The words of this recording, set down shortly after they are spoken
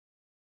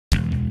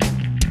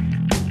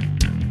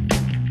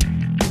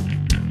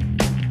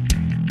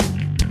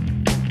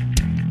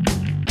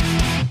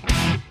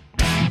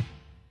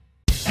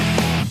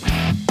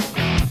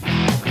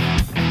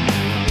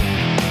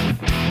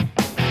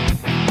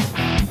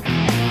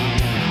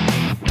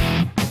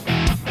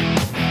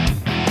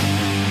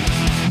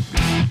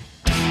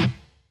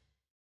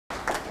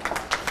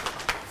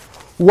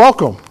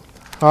Welcome.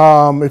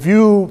 If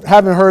you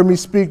haven't heard me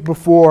speak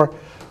before,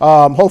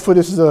 hopefully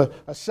this is a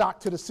shock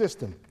to the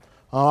system.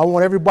 I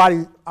want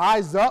everybody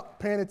eyes up,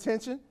 paying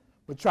attention.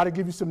 We'll try to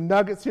give you some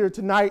nuggets here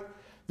tonight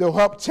that'll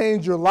help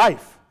change your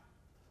life.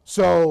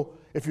 So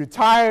if you're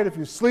tired, if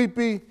you're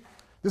sleepy,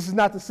 this is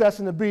not the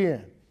session to be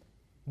in,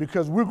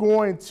 because we're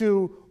going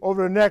to,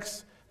 over the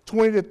next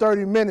 20 to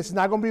 30 minutes, it's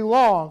not going to be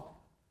long,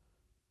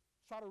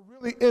 try to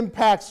really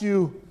impact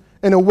you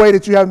in a way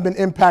that you haven't been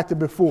impacted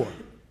before.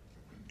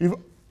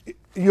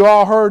 You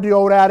all heard the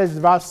old adage,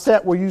 if I've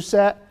sat where you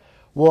sat,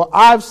 well,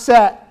 I've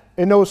sat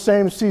in those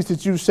same seats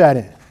that you sat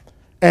in.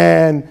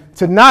 And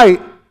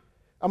tonight,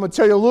 I'm going to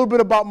tell you a little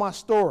bit about my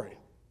story.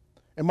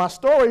 And my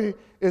story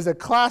is a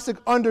classic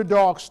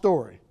underdog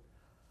story.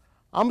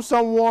 I'm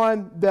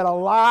someone that a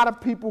lot of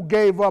people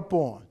gave up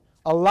on.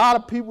 A lot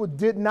of people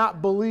did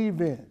not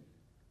believe in.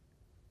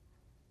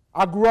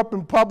 I grew up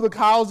in public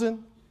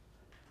housing.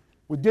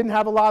 We didn't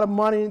have a lot of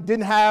money,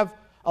 didn't have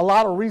a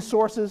lot of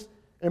resources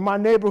in my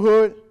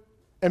neighborhood,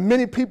 and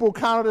many people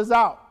counted us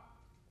out.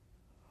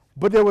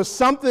 But there was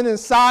something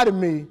inside of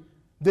me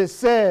that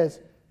says,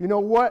 you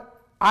know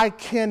what? I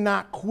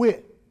cannot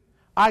quit.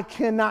 I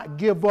cannot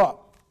give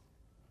up.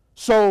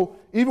 So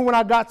even when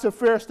I got to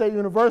Ferris State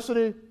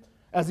University,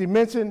 as he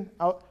mentioned,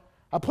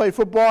 I played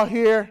football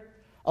here.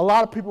 A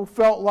lot of people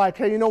felt like,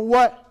 hey, you know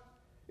what?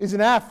 He's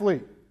an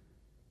athlete.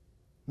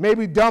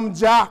 Maybe dumb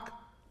jock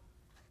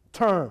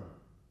term.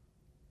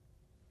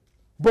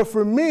 But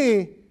for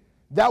me,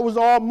 that was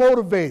all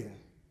motivating.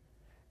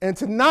 And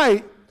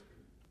tonight,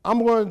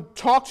 I'm going to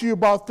talk to you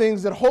about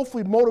things that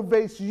hopefully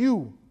motivates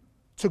you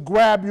to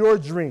grab your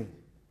dream.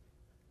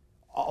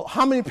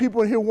 How many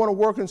people in here want to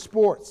work in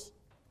sports?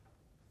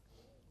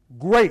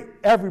 Great.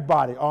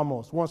 Everybody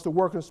almost wants to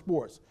work in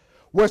sports.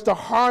 Well, it's the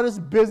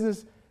hardest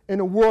business in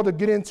the world to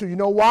get into. You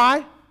know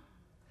why?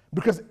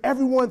 Because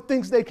everyone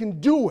thinks they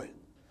can do it.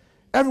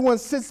 Everyone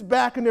sits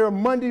back and they're a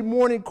Monday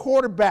morning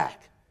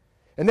quarterback.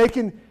 And they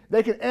can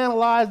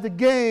analyze the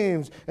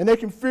games, and they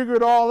can figure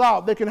it all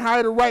out. They can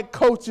hire the right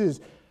coaches.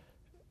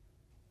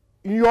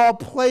 You all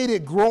played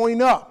it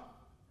growing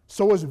up.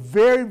 So it's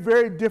very,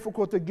 very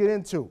difficult to get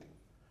into.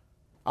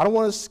 I don't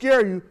want to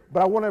scare you,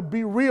 but I want to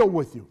be real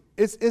with you.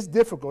 It's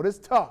difficult. It's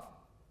tough.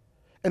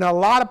 And a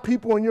lot of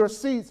people in your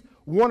seats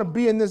want to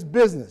be in this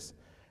business.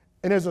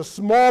 And there's a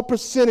small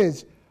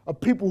percentage of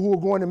people who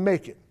are going to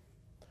make it.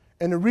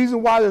 And the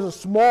reason why there's a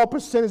small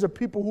percentage of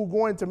people who are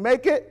going to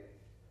make it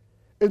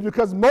is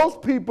because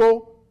most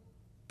people,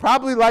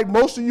 probably like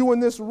most of you in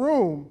this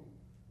room,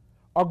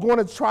 are going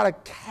to try to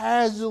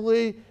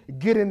casually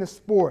get into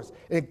sports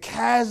and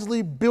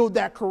casually build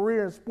that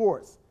career in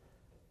sports.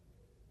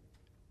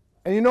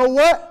 And you know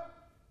what?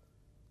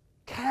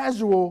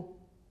 Casual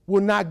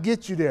will not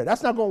get you there.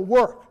 That's not going to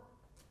work.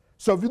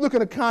 So if you're looking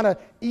to kind of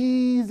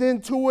ease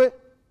into it,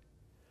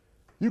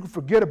 you can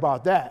forget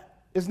about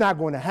that. It's not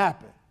going to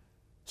happen.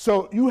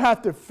 So you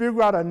have to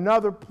figure out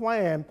another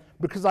plan,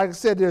 because like I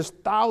said, there's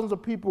thousands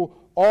of people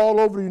all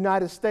over the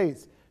United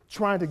States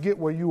trying to get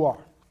where you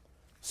are.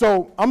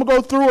 So I'm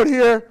going to go through it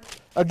here.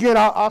 Again,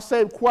 I'll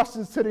save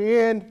questions to the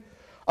end.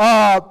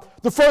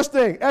 The first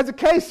thing,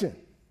 education.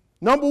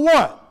 Number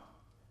one,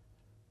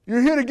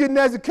 you're here to get an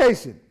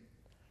education.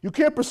 You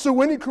can't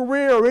pursue any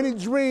career or any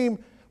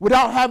dream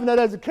without having that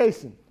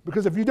education.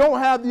 Because if you don't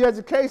have the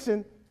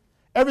education,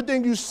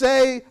 everything you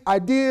say,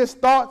 ideas,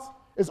 thoughts,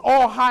 is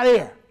all hot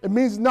air. It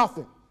means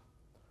nothing.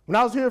 When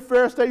I was here at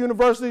Ferris State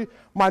University,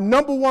 my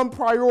number one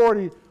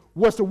priority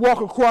was to walk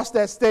across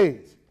that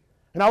stage.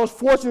 And I was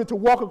fortunate to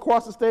walk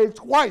across the stage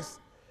twice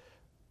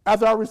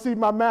after I received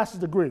my master's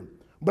degree.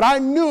 But I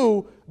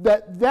knew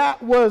that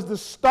that was the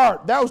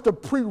start. That was the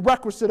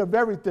prerequisite of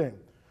everything.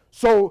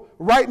 So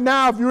right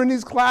now, if you're in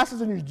these classes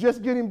and you're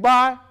just getting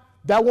by,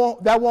 that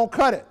won't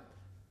cut it.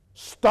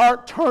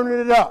 Start turning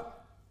it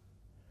up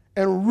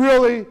and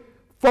really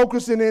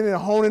focusing in and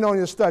honing on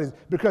your studies,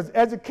 because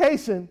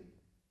education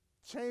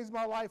changed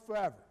my life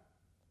forever.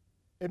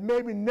 It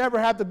made me never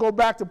have to go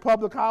back to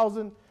public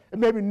housing. It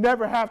made me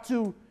never have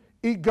to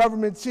eat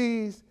government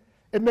cheese.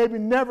 It made me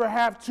never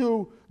have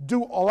to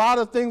do a lot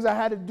of things I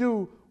had to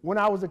do when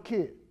I was a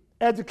kid.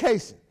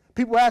 Education.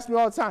 People ask me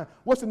all the time,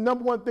 what's the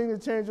number one thing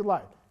that changed your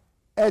life?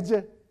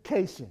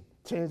 Education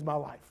changed my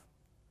life.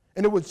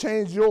 And it would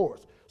change yours.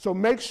 So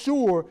make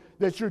sure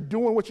that you're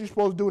doing what you're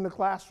supposed to do in the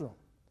classroom.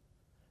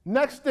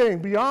 Next thing,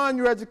 beyond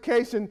your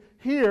education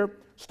here,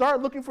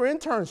 start looking for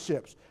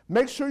internships.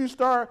 Make sure you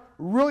start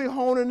really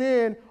honing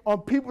in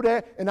on people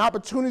and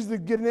opportunities to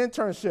get an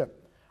internship.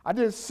 I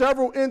did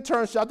several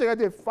internships. I think I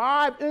did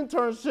 5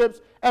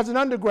 internships as an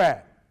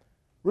undergrad.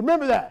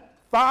 Remember that,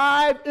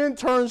 5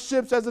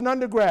 internships as an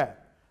undergrad.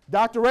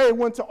 Dr. A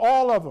went to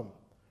all of them,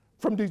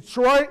 from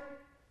Detroit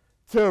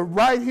to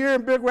right here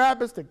in Big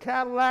Rapids, to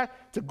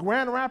Cadillac, to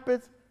Grand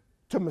Rapids,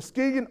 to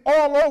Muskegon,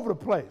 all over the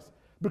place,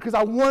 because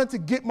I wanted to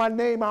get my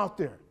name out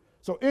there.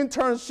 So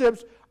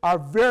internships are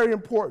very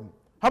important.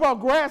 How about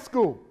grad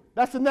school?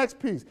 That's the next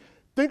piece.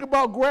 Think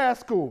about grad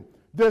school.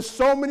 There's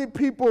so many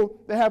people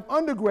that have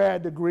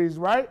undergrad degrees,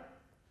 right?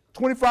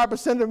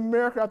 25% of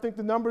America, I think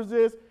the numbers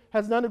is,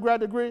 has an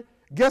undergrad degree.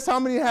 Guess how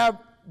many have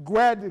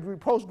grad degree,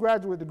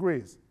 postgraduate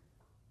degrees?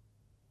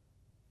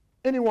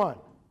 Anyone? 15%?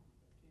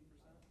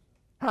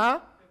 Huh?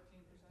 15%?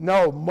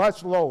 No,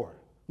 much lower.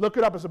 Look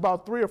it up, it's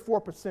about 3 or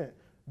 4%.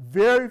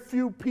 Very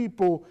few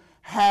people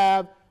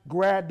have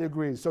grad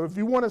degrees. So if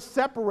you want to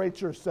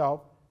separate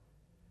yourself,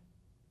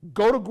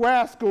 go to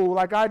grad school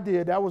like I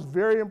did. That was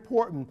very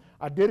important.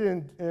 I did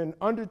it in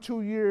under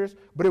 2 years,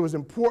 but it was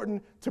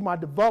important to my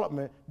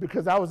development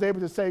because I was able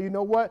to say, you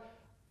know what?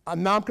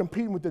 Now I'm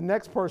competing with the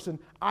next person.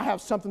 I have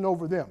something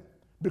over them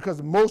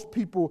because most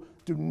people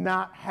do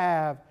not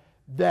have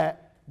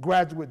that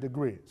graduate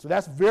degree. So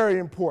that's very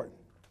important.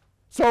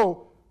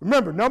 So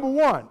remember, number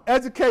one,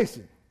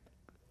 education,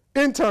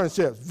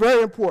 internships,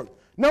 very important.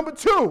 Number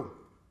two,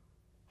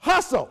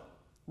 hustle.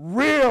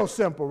 Real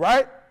simple,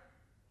 right?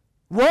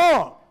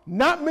 Wrong.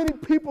 Not many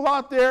people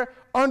out there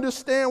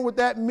understand what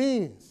that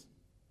means.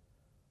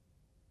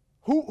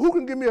 Who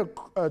can give me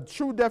a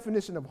true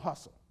definition of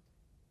hustle?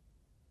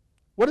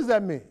 What does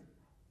that mean?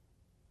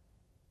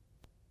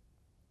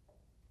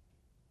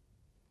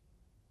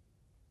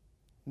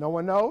 No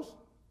one knows?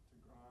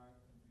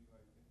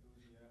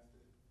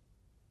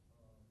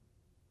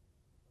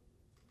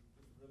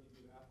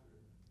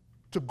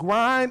 To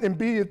grind and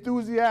be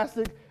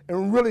enthusiastic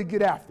and really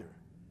get after it.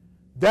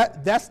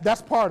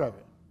 That's part of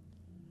it.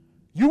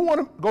 You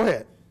want to, go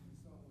ahead.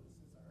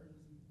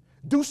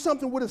 Do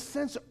something with a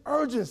sense of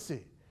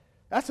urgency.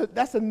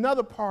 That's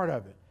another part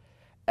of it.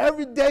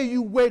 Every day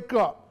you wake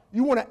up,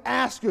 you want to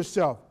ask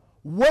yourself,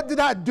 what did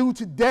I do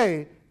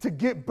today to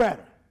get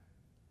better?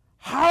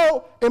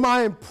 How am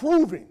I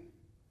improving?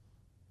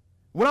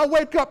 When I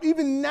wake up,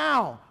 even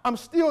now, I'm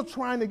still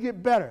trying to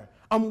get better.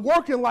 I'm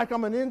working like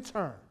I'm an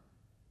intern.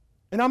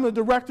 And I'm the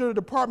director of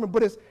the department,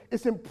 but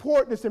it's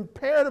important, it's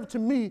imperative to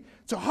me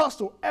to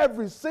hustle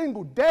every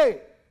single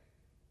day.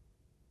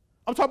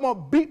 I'm talking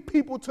about beat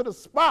people to the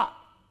spot.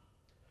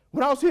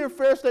 When I was here at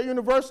Ferris State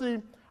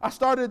University, I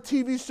started a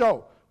TV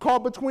show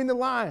called Between the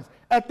Lines.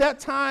 At that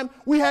time,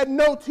 we had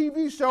no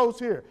TV shows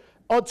here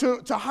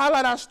to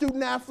highlight our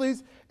student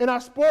athletes in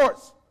our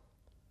sports.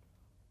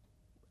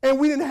 And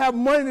we didn't have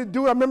money to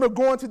do it. I remember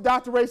going to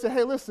Dr. Ray and saying,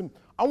 hey, listen,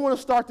 I want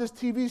to start this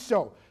TV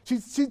show.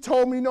 She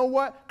told me, you know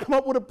what? Come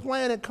up with a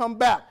plan and come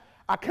back.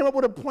 I came up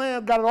with a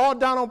plan, got it all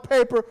down on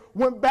paper,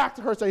 went back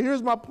to her, said,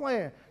 here's my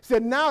plan. She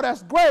said, now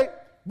that's great,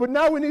 but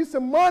now we need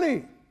some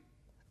money.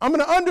 I'm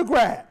an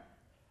undergrad.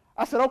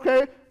 I said,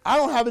 okay, I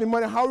don't have any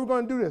money. How are we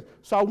going to do this?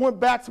 So I went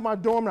back to my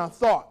dorm and I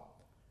thought.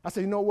 I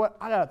said, you know what?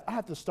 I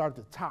have to start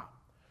at the top.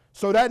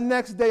 So that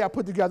next day I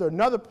put together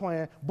another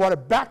plan, brought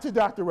it back to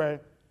Dr. Ray,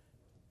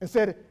 and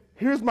said,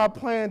 here's my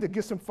plan to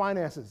get some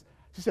finances.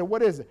 She said,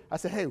 what is it? I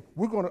said, hey, I'm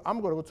going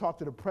to go talk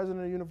to the president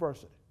of the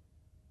university.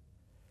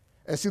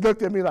 And she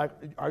looked at me like,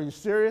 are you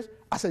serious?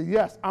 I said,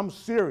 yes, I'm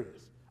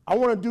serious. I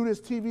want to do this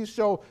TV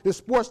show, this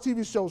sports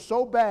TV show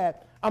so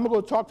bad, I'm going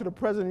to go talk to the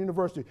president of the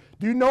university.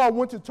 Do you know I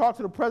went to talk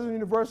to the president of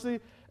the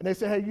university, and they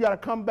said, hey, you got to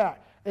come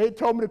back. And they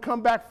told me to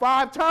come back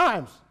 5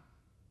 times.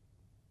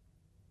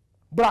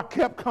 But I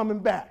kept coming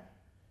back.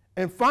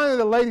 And finally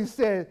the lady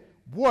said,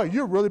 boy,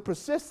 you're really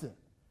persistent.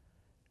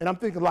 And I'm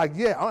thinking like,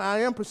 yeah, I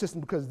am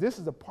persistent because this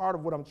is a part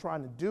of what I'm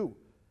trying to do.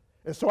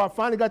 And so I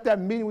finally got that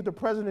meeting with the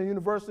president of the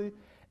university,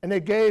 and they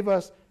gave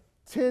us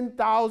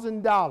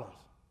 $10,000.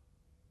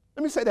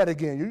 Let me say that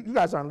again. You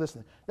guys aren't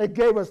listening. They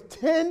gave us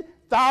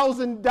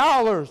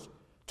 $10,000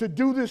 to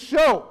do this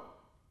show.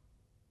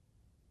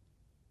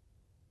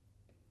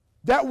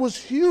 That was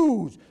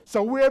huge.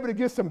 So we were able to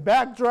get some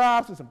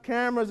backdrops and some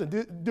cameras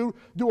and do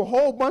a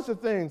whole bunch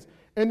of things.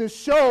 And the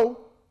show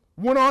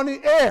went on the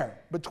air,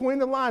 Between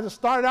the Lines. It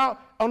started out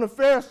on the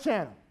Ferris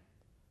channel.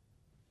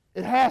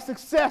 It had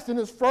success in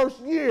its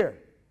first year.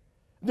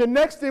 The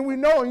next thing we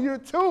know, in year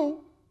 2,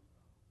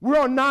 we're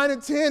on 9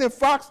 and 10 and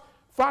Fox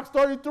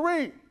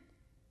 33.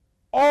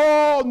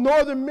 All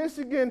northern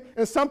Michigan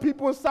and some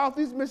people in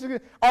southeast Michigan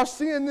are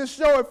seeing this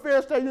show at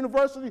Ferris State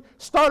University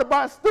started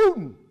by a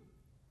student.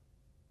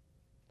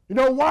 You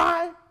know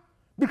why?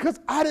 Because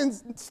I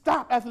didn't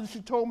stop after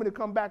she told me to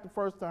come back the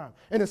first time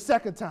and the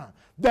second time.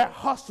 That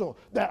hustle,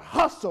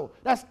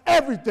 that's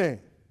everything.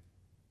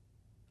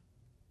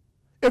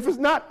 If it's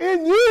not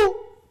in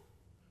you,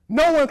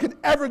 no one can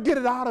ever get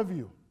it out of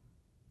you.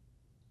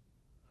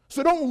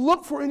 So don't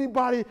look for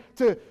anybody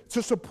to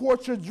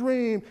support your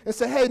dream and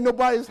say, hey,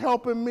 nobody's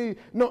helping me.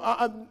 No,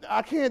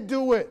 I can't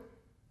do it.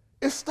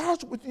 It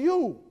starts with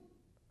you.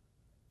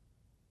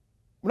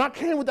 When I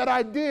came with that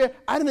idea,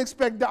 I didn't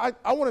expect,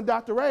 I wanted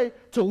Dr. Ray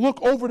to look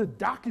over the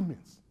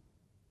documents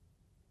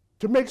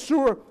to make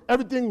sure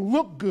everything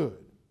looked good,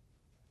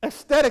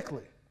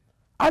 aesthetically.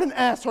 I didn't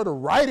ask her to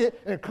write it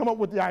and come up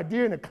with the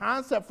idea and the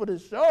concept for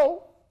this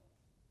show.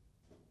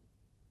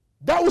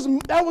 That was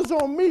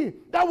on me.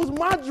 That was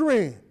my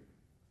dream.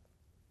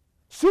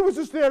 She was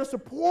just there to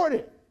support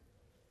it.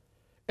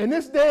 In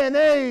this day and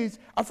age,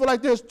 I feel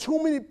like there's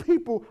too many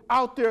people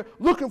out there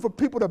looking for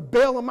people to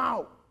bail them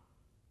out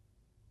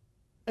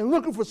and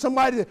looking for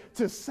somebody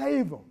to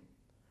save them.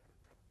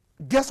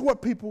 guess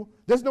what, people?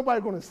 There's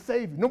nobody going to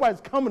save you.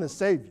 Nobody's coming to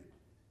save you.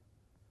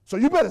 So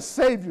you better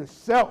save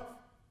yourself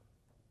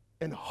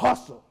and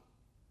hustle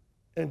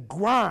and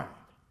grind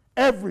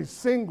every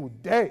single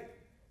day.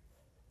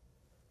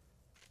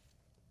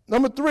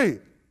 Number 3,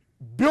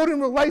 building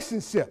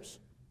relationships.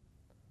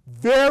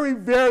 Very,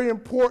 very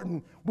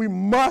important. We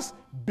must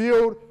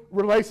build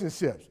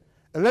relationships.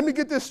 And let me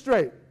get this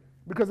straight,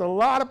 because a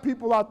lot of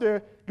people out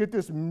there get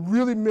this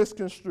really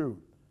misconstrued.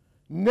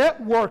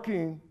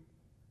 Networking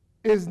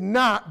is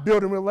not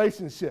building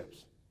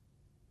relationships.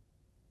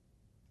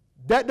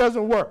 That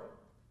doesn't work.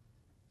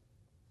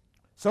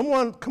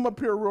 Someone come up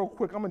here real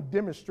quick. I'm going to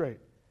demonstrate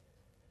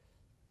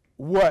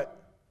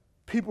what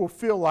people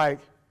feel like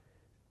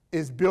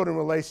is building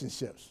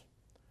relationships.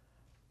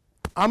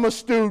 I'm a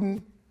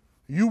student.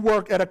 You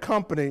work at a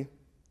company.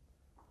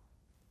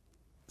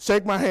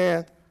 Shake my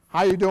hand.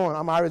 How you doing?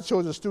 I'm Ira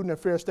Childress, student at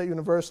Ferris State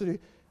University,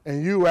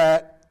 and you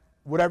at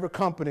whatever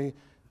company.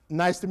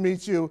 Nice to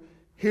meet you.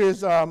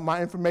 Here's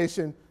my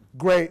information.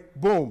 Great.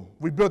 Boom.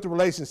 We built a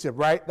relationship,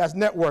 right? That's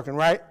networking,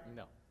 right?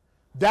 No.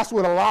 That's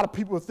what a lot of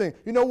people think.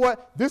 You know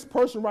what? This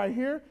person right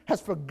here has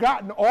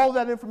forgotten all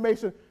that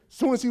information as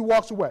soon as he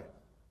walks away.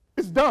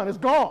 It's done. It's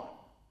gone.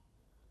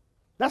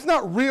 That's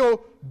not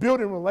real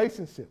building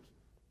relationships.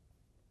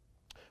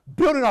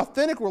 Building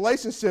authentic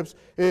relationships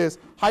is,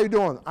 how you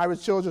doing? Ira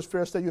Childress,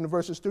 Ferris State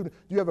University student.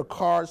 Do you have a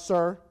card,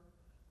 sir,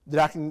 that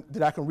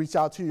I can reach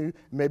out to you,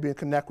 maybe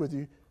connect with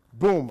you?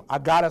 Boom, I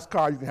got his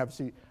card. You can have a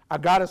seat. I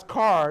got his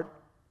card.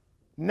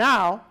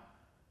 Now,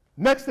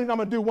 next thing I'm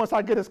going to do once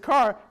I get his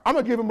card, I'm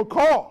going to give him a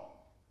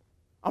call.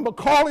 I'm going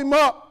to call him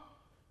up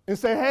and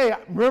say, hey,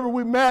 remember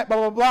we met, blah,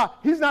 blah, blah.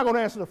 He's not going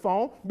to answer the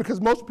phone because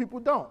most people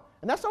don't.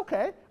 And that's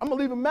okay. I'm going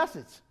to leave a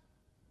message.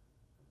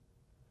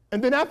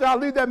 And then after I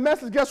leave that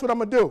message, guess what I'm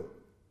going to do?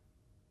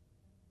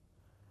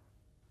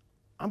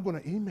 I'm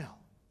going to email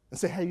and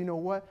say, hey, you know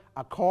what?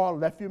 I called,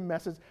 left you a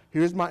message.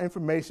 Here's my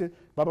information,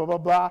 blah, blah, blah,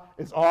 blah.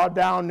 It's all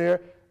down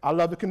there. I'd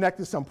love to connect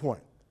at some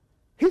point.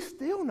 He's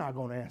still not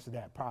going to answer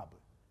that probably.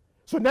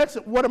 So next,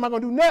 what am I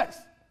going to do next?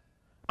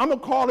 I'm going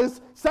to call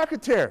his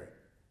secretary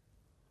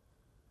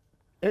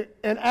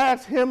and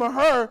ask him or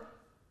her,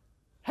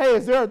 hey,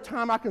 is there a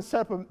time I can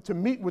set up to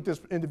meet with this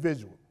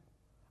individual?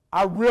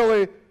 I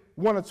really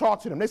want to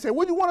talk to them. They say,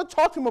 what do you want to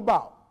talk to him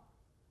about?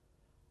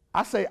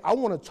 I say, I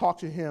want to talk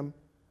to him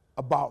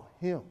about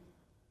him.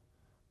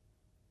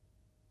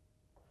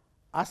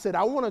 I said,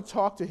 I want to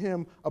talk to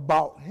him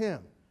about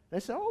him. They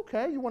said,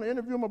 okay, you want to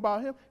interview him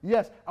about him?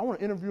 Yes, I want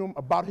to interview him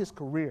about his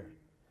career.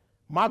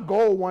 My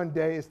goal one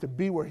day is to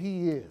be where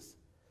he is.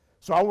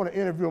 So I want to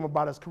interview him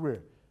about his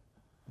career.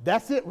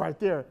 That's it right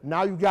there.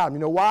 Now you got him. You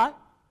know why?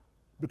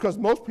 Because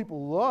most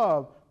people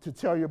love to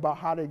tell you about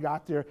how they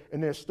got there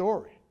and their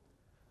story.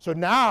 So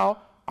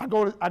now I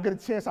get a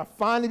chance, I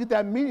finally get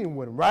that meeting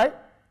with him, right?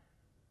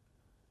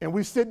 And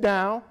we sit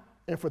down,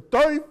 and for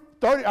 30,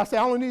 I say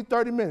I only need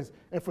 30 minutes.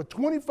 And for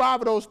 25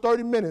 of those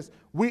 30 minutes,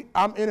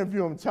 I'm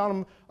interviewing him,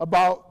 telling him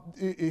about,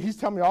 he's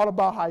telling me all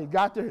about how he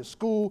got there, his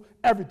school,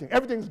 everything.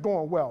 Everything's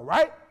going well,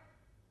 right?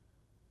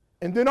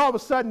 And then all of a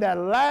sudden, that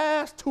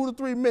last 2 to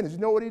 3 minutes, you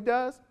know what he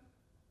does?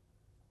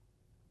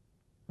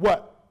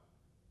 What?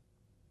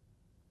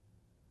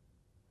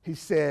 He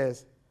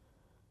says,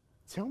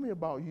 tell me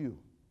about you.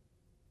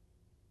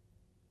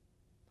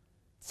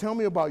 Tell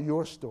me about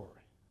your story.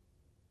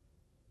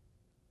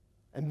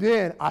 And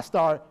then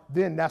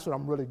that's when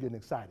I'm really getting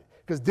excited.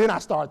 Because then I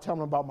start telling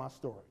him about my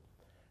story.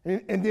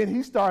 And then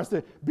he starts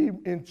to be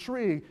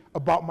intrigued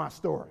about my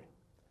story.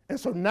 And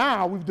so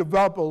now we've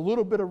developed a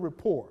little bit of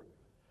rapport.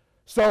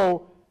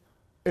 So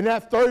in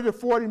that 30 to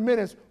 40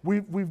 minutes,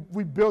 we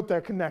built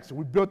that connection.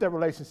 We built that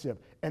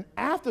relationship. And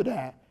after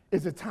that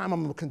is the time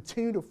I'm going to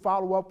continue to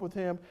follow up with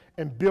him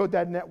and build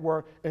that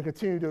network and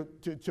continue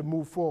to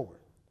move forward.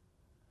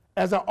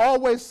 As I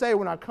always say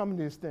when I come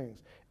to these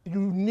things, you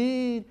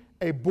need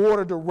a board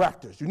of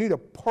directors. You need a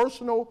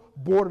personal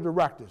board of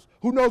directors.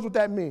 Who knows what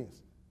that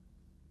means?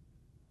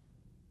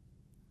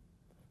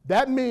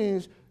 That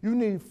means you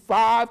need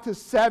 5 to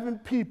 7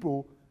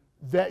 people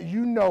that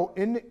you know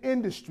in the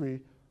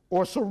industry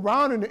or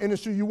surrounding the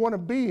industry you want to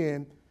be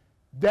in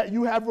that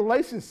you have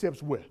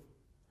relationships with,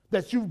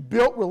 that you've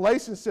built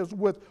relationships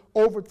with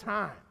over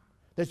time,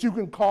 that you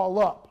can call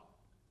up.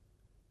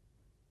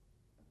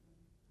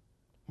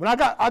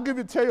 I'll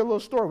tell you a little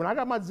story. When I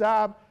got my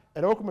job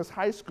at Oklamas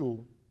High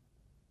School,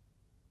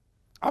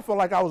 I felt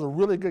like I was a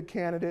really good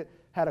candidate,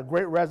 had a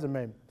great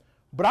resume.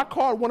 But I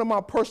called one of my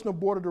personal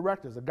board of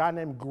directors, a guy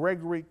named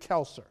Gregory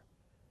Kelser.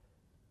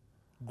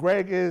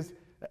 Greg is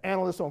an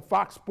analyst on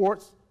Fox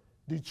Sports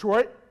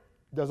Detroit,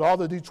 does all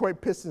the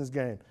Detroit Pistons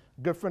game.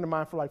 A good friend of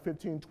mine for like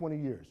 15, 20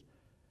 years.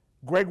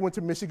 Greg went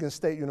to Michigan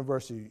State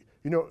University.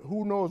 You know,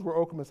 who knows where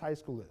Oklamas High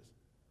School is?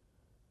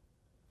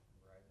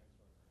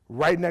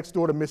 Right next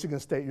door to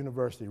Michigan State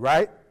University,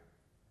 right?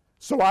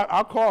 So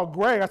I called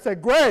Greg. I said,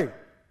 Greg,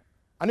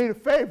 I need a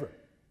favor.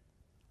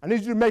 I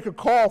need you to make a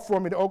call for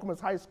me to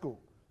Oklamas High School.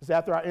 This is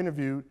after I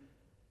interviewed.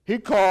 He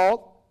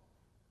called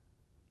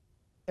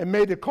and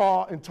made the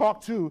call and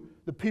talked to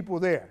the people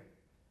there.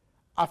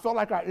 I felt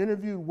like I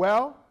interviewed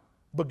well,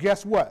 but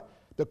guess what?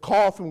 The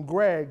call from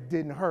Greg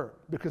didn't hurt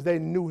because they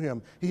knew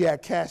him. He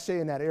had cachet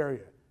in that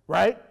area,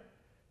 right?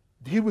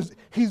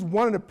 He's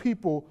one of the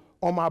people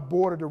on my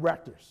board of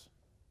directors.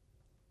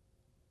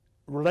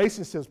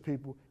 Relationships,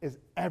 people, is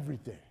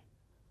everything.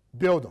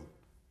 Build them.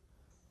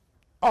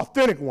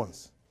 Authentic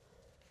ones.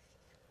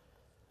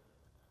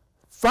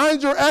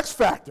 Find your X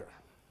factor.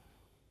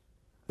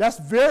 That's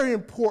very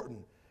important.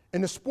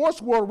 In the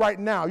sports world right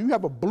now, you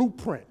have a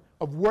blueprint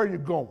of where you're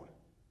going.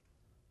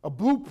 A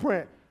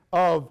blueprint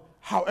of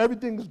how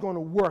everything is going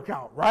to work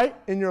out, right?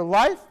 In your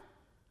life,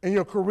 in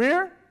your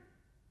career.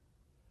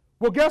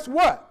 Well, guess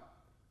what?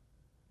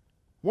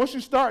 Once you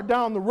start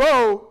down the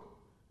road,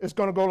 it's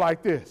going to go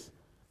like this.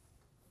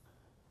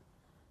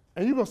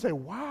 And you're going to say,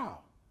 wow,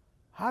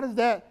 how does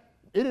that,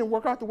 it didn't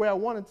work out the way I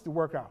wanted it to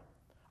work out.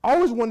 I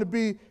always wanted to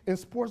be in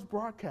sports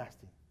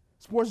broadcasting,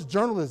 sports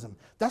journalism.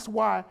 That's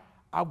why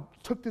I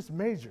took this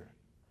major.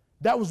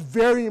 That was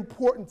very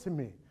important to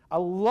me. I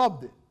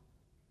loved it.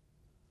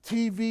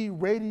 TV,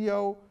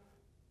 radio,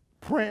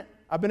 print.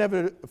 I've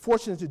been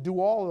fortunate to do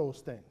all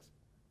those things.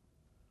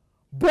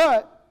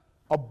 But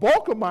a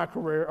bulk of my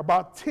career,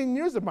 about 10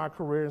 years of my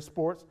career in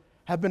sports,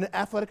 have been in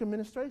athletic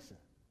administration.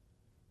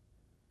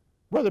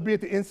 Whether it be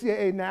at the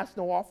NCAA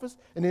national office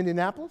in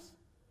Indianapolis,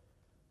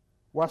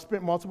 where I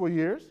spent multiple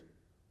years,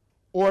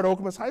 or at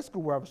Okemos High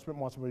School, where I've spent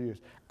multiple years.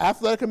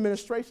 Athletic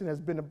administration has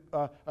been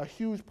a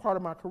huge part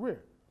of my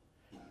career.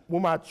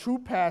 Well, my true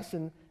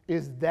passion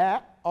is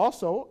that,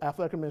 also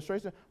athletic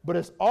administration, but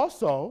it's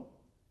also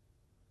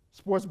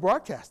sports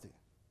broadcasting.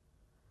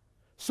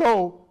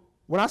 So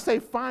when I say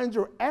find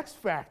your X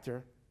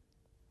factor,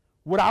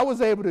 what I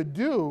was able to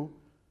do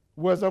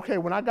was, okay,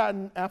 when I got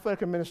in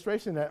athletic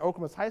administration at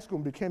Okemos High School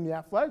and became the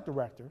athletic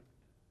director,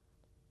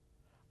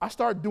 I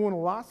started doing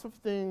lots of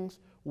things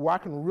where I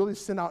can really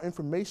send out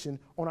information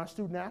on our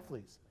student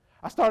athletes.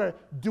 I started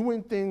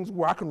doing things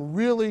where I can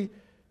really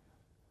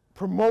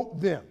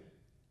promote them,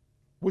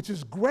 which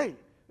is great.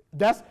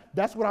 That's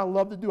what I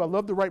love to do. I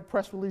love to write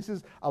press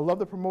releases. I love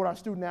to promote our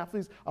student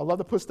athletes. I love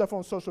to put stuff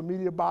on social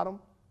media about them.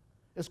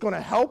 It's going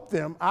to help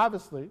them,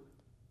 obviously,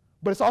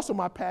 but it's also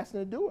my passion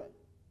to do it.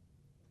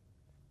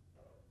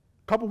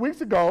 A couple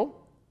weeks ago,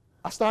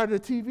 I started a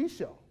TV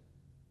show,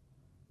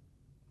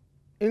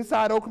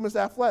 Inside Okemos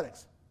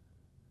Athletics.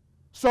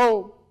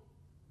 So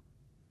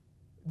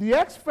the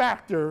X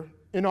factor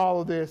in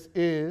all of this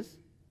is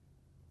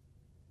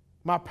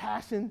my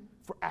passion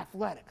for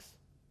athletics.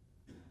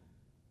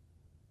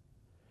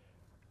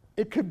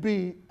 It could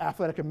be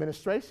athletic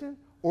administration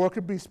or it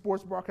could be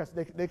sports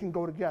broadcasting. They can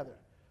go together.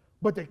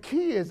 But the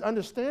key is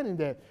understanding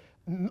that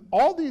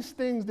all these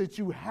things that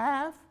you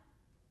have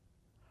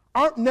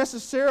aren't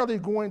necessarily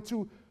going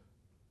to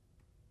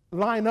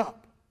line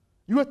up.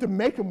 You have to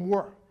make them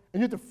work,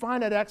 and you have to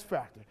find that X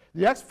factor.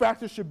 The X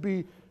factor should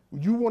be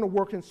you want to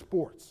work in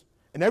sports,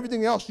 and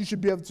everything else you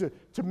should be able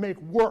to make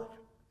work.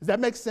 Does that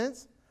make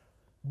sense?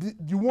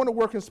 You want to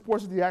work in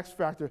sports with the X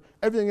factor,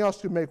 everything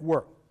else should make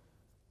work.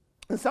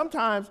 And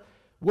sometimes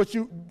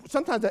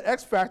that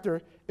X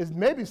factor is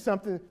maybe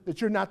something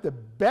that you're not the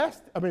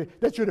best,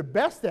 that you're the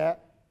best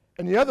at,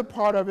 and the other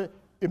part of it,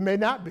 it may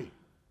not be.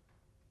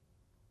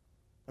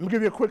 Let me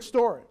give you a quick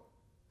story. A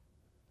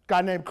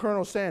guy named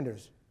Colonel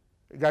Sanders.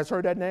 You guys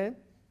heard that name?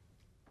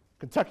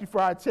 Kentucky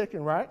Fried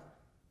Chicken, right?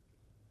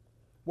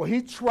 Well,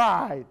 he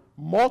tried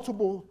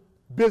multiple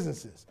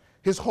businesses.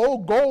 His whole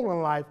goal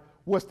in life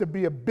was to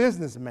be a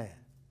businessman,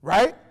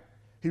 right?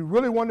 He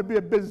really wanted to be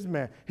a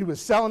businessman. He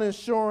was selling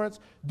insurance,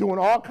 doing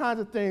all kinds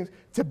of things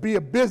to be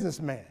a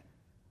businessman.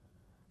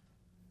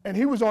 And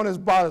he was on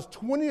about his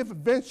 20th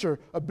venture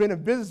of being a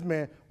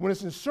businessman when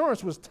his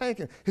insurance was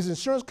tanking. His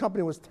insurance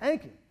company was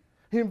tanking.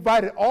 He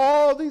invited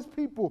all these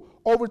people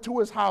over to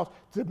his house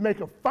to make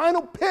a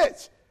final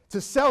pitch to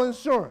sell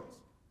insurance.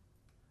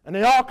 And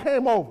they all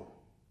came over.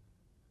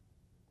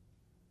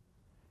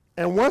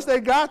 And once they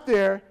got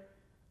there,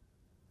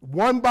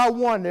 one by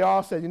one, they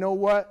all said, you know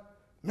what?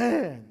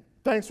 Man,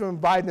 thanks for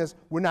inviting us.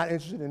 We're not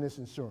interested in this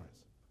insurance.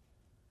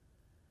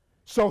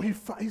 So he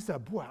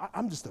said, boy,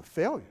 I'm just a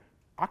failure.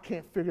 I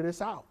can't figure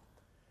this out.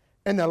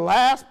 And the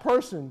last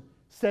person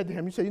said to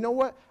him, he said, you know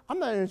what? I'm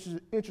not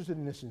interested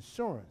in this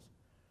insurance.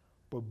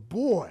 But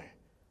boy,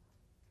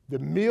 the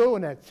meal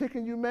and that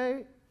chicken you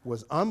made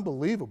was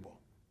unbelievable.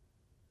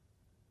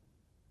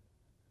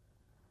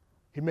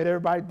 He made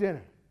everybody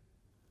dinner.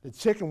 The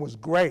chicken was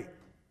great.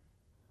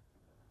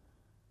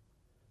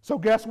 So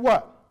guess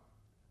what?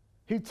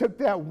 He took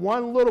that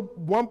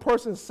one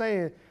person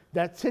saying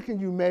that chicken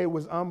you made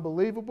was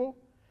unbelievable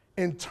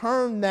and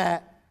turned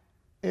that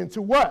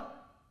into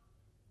what?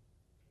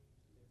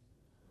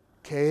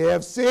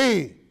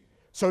 KFC.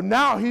 So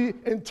now he,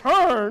 in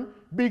turn,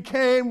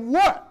 became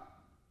what?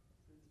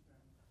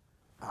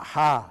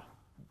 Aha.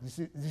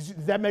 Does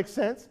that make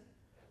sense?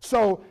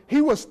 So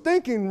he was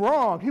thinking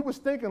wrong. He was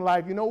thinking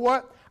like, you know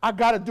what? I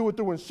got to do it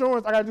through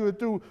insurance. I got to do it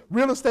through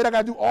real estate. I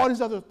got to do all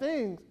these other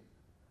things.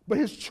 But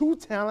his true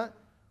talent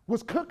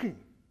was cooking.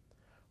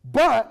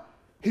 But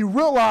he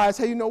realized,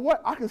 hey, you know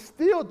what? I can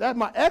still, that's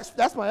my X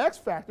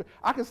factor.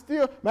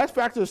 My X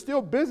factor is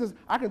still business.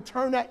 I can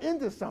turn that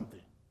into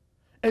something.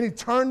 And he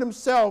turned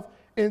himself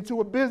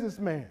into a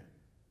businessman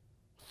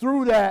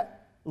through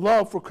that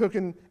love for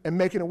cooking and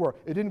making it work.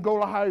 It didn't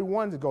go how he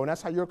wanted to go, and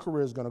that's how your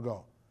career is going to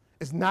go.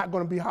 It's not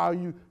going to be how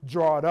you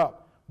draw it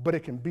up, but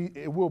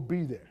it will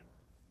be there.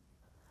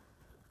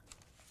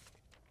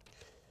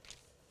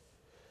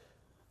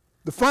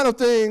 The final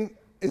thing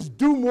is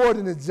do more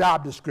than the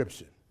job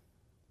description.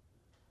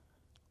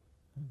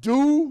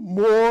 Do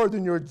more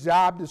than your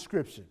job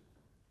description.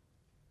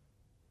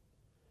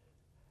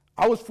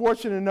 I was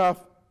fortunate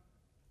enough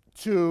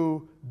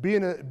to be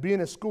in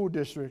a school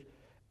district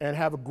and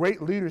have a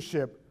great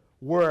leadership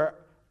where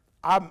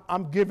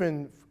I'm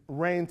given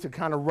reign to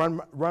kind of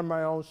run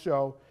my own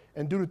show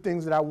and do the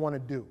things that I want to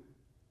do.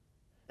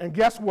 And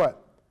guess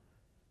what?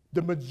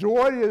 The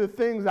majority of the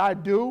things I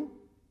do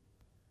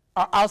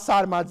are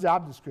outside of my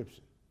job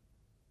description.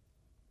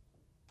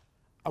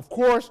 Of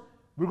course,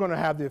 we're going to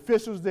have the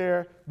officials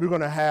there. We're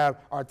going to have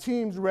our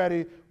teams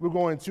ready. We're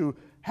going to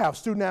have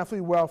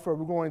student-athlete welfare.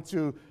 We're going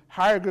to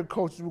hire good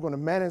coaches. We're going to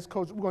manage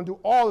coaches. We're going to do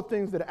all the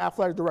things that an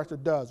athletic director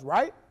does,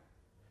 right?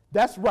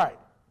 That's right.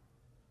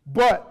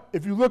 But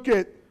if you look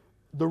at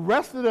all the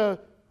rest of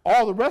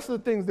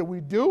the things that we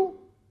do,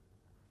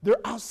 they're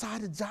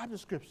outside the job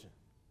description.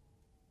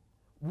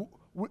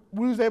 We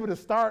was able to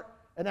start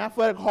an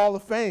athletic hall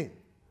of fame.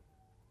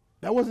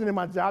 That wasn't in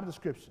my job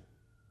description.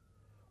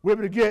 We were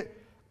able to get,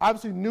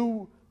 obviously,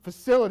 new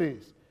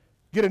facilities,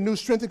 get a new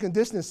strength and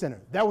conditioning center.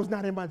 That was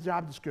not in my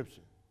job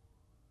description.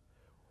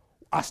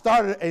 I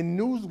started a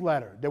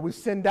newsletter that we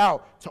send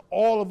out to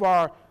all of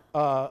our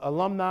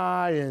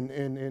alumni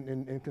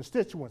and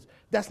constituents.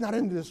 That's not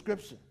in the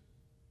description.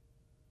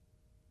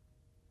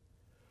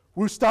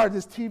 We started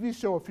this TV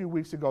show a few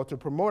weeks ago to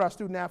promote our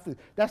student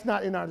athletes. That's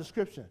not in our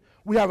description.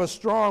 We have a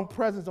strong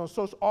presence on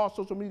all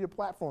social media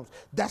platforms.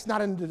 That's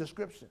not in the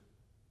description.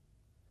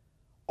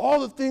 All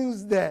the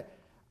things that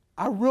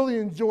I really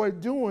enjoy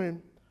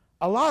doing,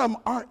 a lot of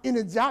them aren't in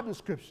the job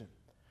description.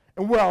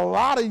 And where a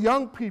lot of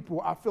young people,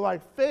 I feel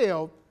like,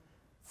 failed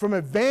from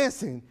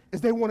advancing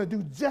is they want to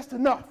do just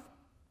enough.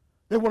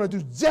 They want to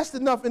do just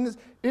enough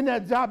in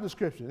that job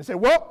description. They say,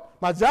 well,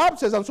 my job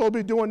says I'm supposed to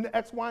be doing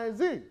X, Y, and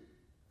Z.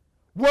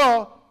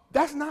 Well,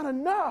 that's not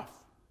enough.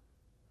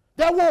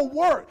 That won't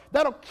work.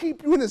 That'll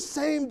keep you in the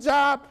same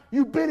job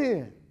you've been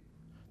in.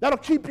 That'll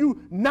keep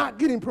you not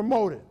getting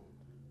promoted.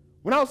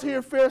 When I was here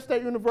at Ferris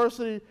State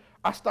University,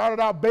 I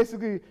started out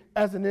basically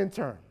as an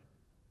intern.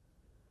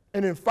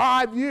 And in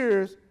 5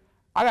 years,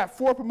 I got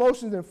 4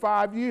 promotions in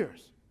 5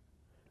 years.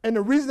 And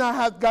the reason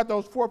I got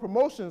those 4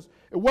 promotions,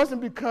 it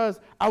wasn't because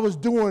I was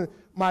doing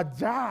my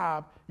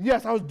job.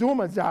 Yes, I was doing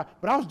my job,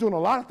 but I was doing a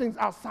lot of things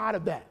outside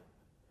of that.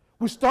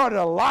 We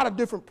started a lot of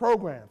different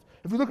programs.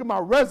 If you look at my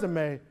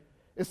resume,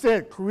 it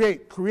said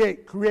create,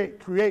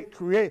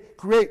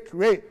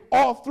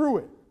 all through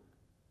it.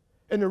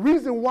 And the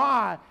reason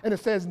why, and it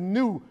says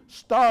new,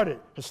 started,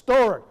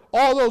 historic,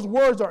 all those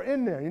words are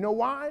in there. You know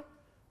why?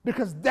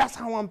 Because that's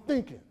how I'm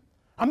thinking.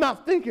 I'm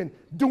not thinking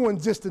doing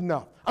just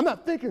enough. I'm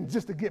not thinking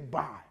just to get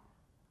by.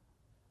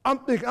 I'm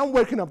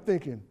waking up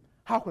thinking,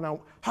 how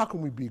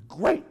can we be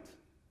great?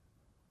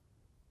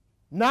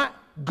 Not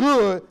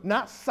good,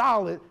 not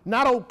solid,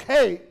 not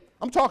okay.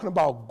 I'm talking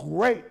about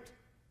great.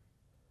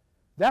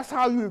 That's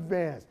how you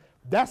advance.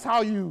 That's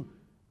how you,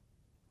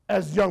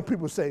 as young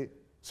people say,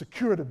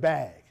 secure the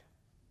bag.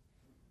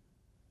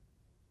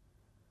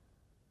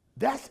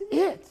 That's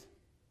it.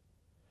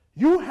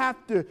 You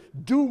have to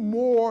do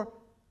more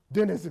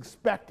than is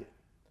expected.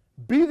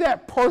 Be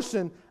that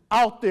person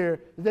out there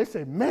that they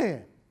say,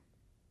 man,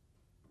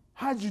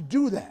 how'd you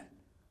do that?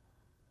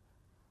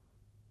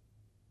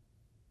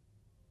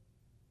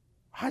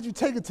 How'd you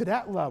take it to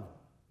that level?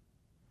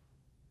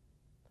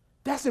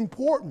 That's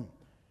important.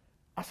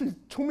 I see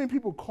too many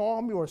people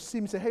call me or see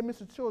me and say, hey,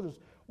 Mr. Childress,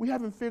 we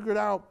haven't figured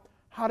out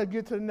how to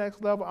get to the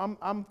next level.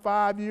 I'm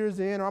 5 years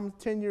in or I'm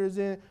 10 years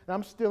in and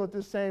I'm still at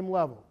the same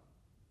level.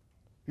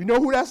 You know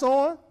who that's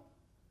on?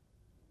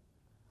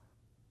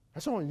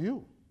 That's on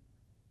you.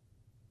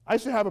 I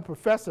used to have a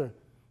professor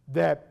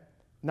that,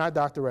 not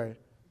Dr. Ray,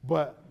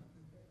 but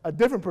a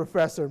different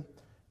professor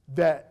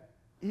that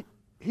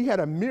he had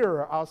a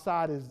mirror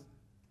outside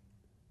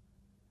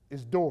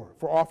his door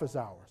for office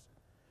hours.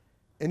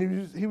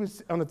 And he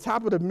was on the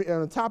top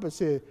it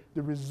said,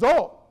 the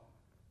result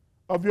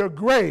of your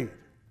grade.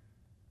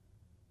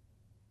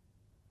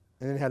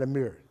 And then it had a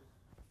mirror.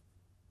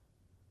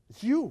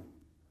 It's you.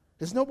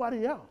 It's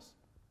nobody else.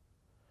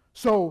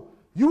 So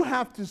you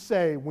have to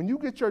say, when you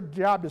get your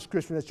job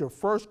description, that's your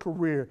first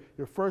career,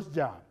 your first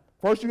job.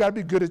 First, you got to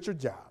be good at your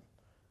job.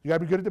 You got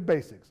to be good at the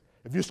basics.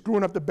 If you're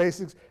screwing up the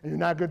basics and you're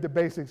not good at the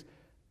basics,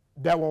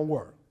 that won't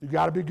work. You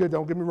got to be good.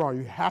 Don't get me wrong.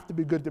 You have to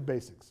be good at the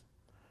basics.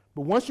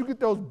 But once you get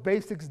those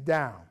basics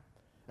down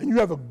and you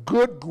have a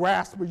good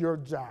grasp of your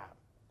job,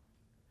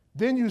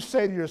 then you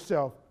say to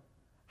yourself,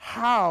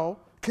 how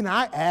can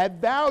I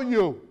add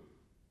value?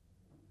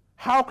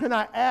 How can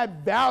I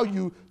add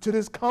value to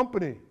this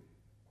company?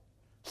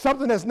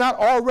 something that's not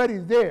already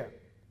there.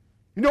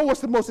 You know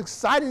what's the most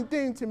exciting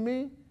thing to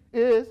me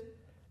is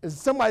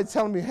somebody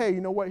telling me, hey,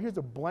 you know what, here's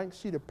a blank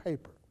sheet of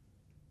paper.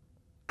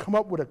 Come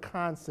up with a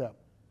concept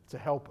to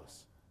help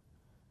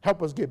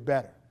us get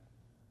better.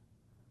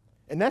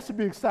 And that should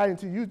be exciting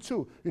to you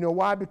too. You know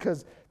why?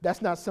 Because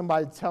that's not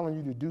somebody telling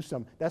you to do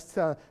something. That's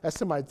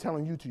somebody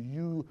telling you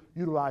to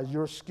utilize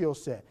your skill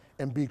set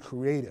and be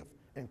creative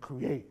and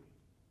create.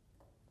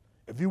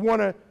 If you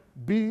want to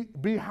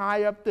be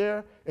high up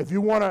there, if you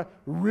want to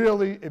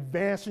really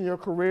advance in your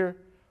career,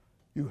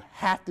 you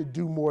have to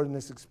do more than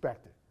is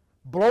expected.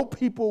 Blow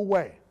people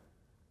away.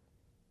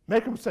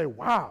 Make them say,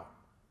 wow,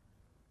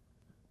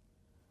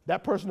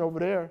 that person over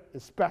there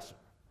is special.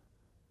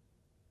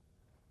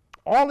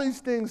 All these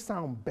things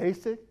sound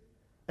basic,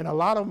 and a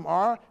lot of them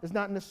are. It's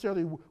not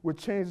necessarily we're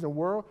changing the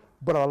world,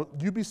 but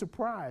you'd be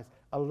surprised.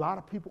 A lot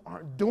of people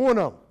aren't doing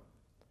them.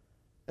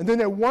 And then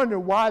they wonder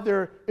why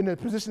they're in the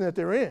position that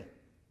they're in.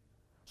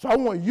 So I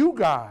want you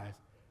guys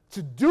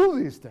to do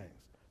these things.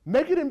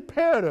 Make it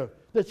imperative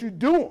that you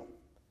do them.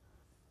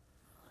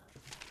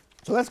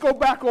 So let's go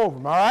back over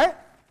them, all right?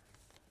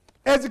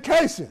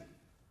 Education.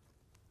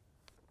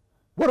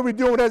 What are we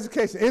doing with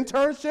education?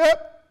 Internship.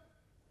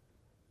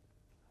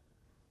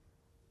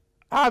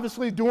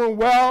 Obviously doing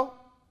well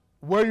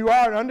where you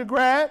are in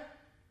undergrad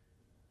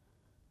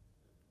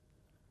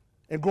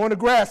and going to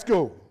grad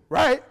school,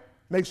 right?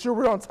 Make sure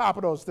we're on top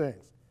of those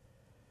things.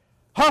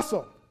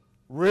 Hustle.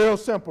 Real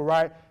simple,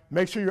 right?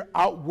 Make sure you're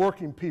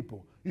outworking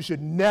people. You should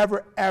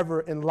never,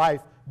 ever in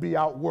life be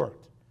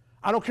outworked.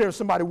 I don't care if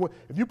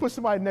you put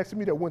somebody next to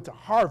me that went to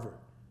Harvard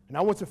and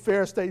I went to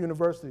Ferris State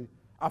University,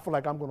 I feel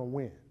like I'm going to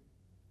win.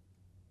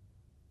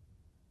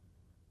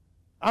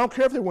 I don't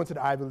care if they went to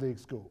the Ivy League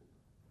school.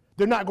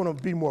 They're not going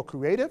to be more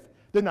creative,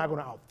 they're not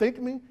going to outthink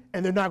me,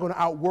 and they're not going to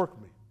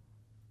outwork me.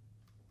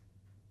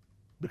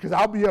 Because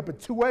I'll be up at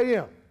 2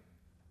 a.m.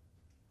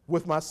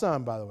 with my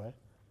son, by the way,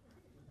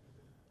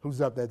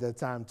 who's up at that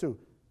time too.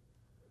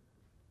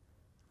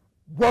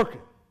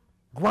 Working,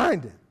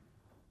 grinding.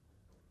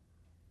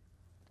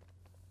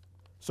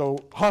 So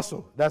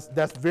hustle,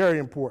 that's very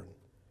important.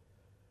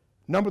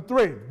 Number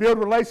 3, build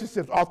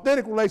relationships,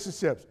 authentic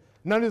relationships.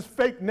 None of this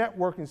fake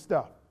networking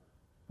stuff.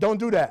 Don't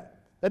do that.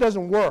 That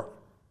doesn't work.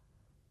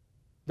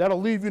 That'll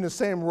leave you in the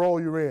same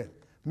role you're in.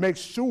 Make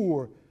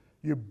sure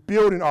you're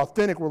building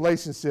authentic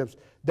relationships.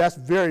 That's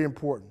very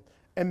important.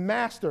 And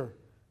master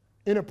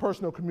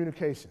interpersonal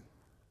communication.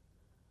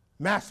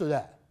 Master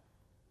that.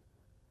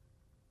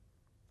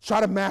 Try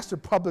to master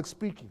public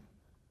speaking.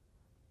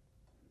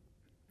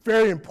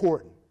 Very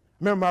important.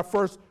 Remember my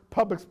first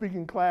public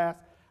speaking class?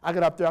 I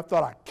got up there, I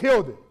thought I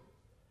killed it.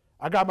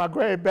 I got my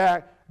grade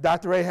back.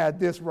 Dr. A had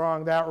this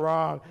wrong, that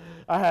wrong.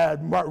 I had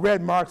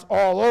red marks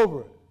all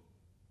over it.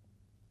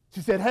 She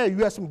said, hey, you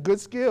have some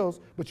good skills,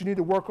 but you need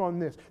to work on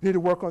this. You need to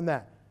work on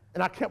that.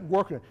 And I kept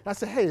working. And I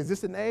said, hey, is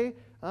this an A?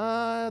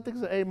 I think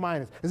it's an A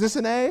minus. Is this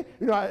an A?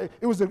 You know,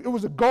 it was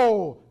a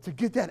goal to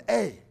get that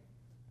A.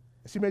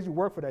 And she made you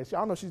work for that.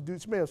 I don't know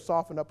if she may have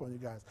softened up on you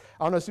guys.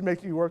 I don't know if she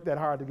makes you work that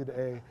hard to get the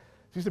A.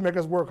 She used to make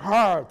us work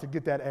hard to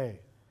get that A.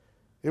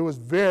 It was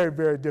very,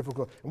 very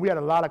difficult. And we had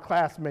a lot of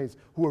classmates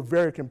who were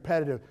very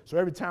competitive. So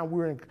every time we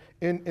were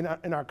in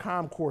our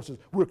comm courses,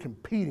 we were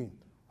competing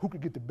who could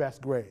get the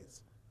best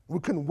grades. We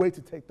couldn't wait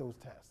to take those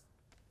tests.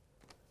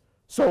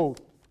 So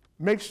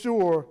make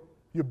sure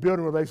you're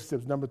building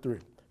relationships, number 3.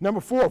 Number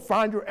 4,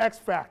 find your X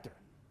factor.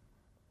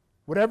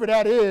 Whatever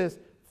that is,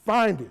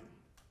 find it.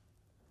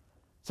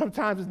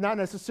 Sometimes it's not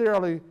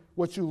necessarily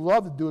what you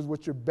love to do, it's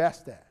what you're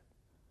best at.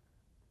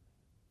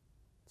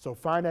 So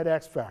find that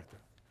X factor.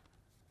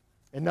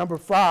 And number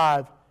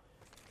 5,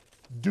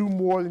 do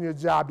more than your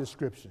job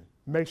description.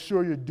 Make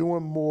sure you're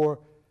doing more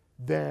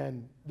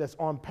than that's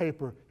on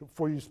paper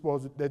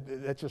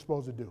that you're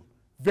supposed to do.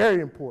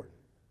 Very important.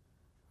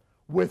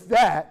 With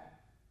that,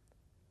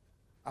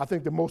 I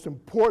think the most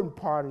important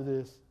part of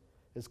this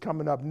is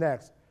coming up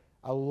next.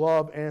 I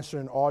love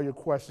answering all your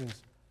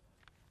questions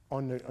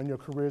on your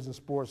careers in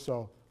sports.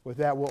 So with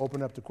that, we'll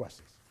open up to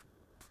questions.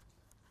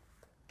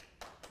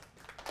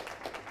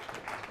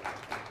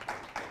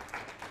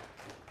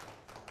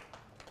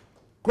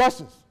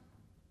 Questions?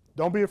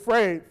 Don't be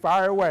afraid.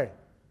 Fire away.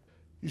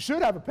 You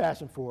should have a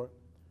passion for it.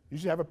 You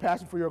should have a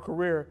passion for your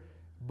career,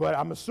 but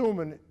I'm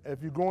assuming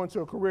if you go into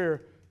a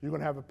career, you're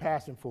going to have a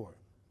passion for it,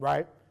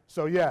 right?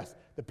 So yes,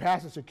 the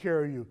passion should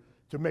carry you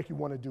to make you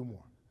want to do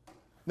more.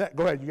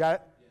 Go ahead, you got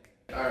it?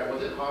 Yeah. All right,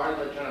 was it hard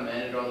trying to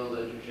manage all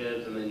those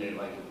internships and then your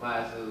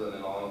classes and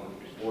then all of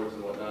your sports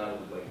and whatnot?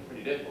 It was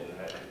pretty difficult,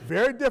 right?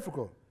 Very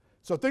difficult.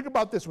 So think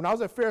about this. When I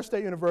was at Ferris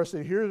State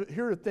University, here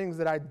are the things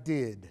that I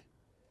did.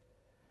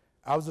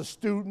 I was a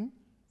student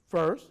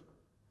first,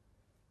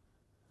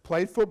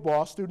 played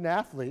football, student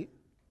athlete.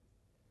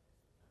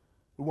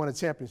 We won a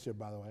championship,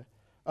 by the way.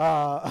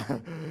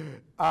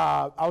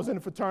 I was in a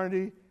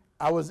fraternity.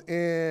 I was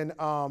in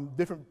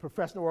different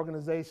professional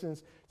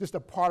organizations, just a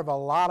part of a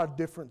lot of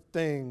different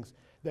things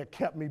that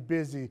kept me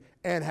busy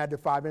and had the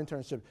 5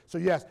 internships. So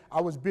yes, I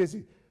was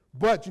busy.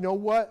 But you know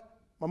what?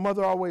 My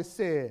mother always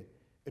said,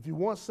 if you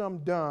want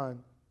something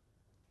done,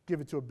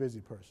 give it to a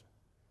busy person.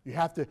 You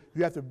have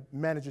to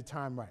manage your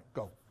time right.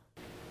 Go.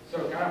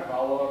 So kind of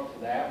follow up to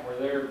that, were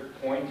there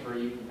points where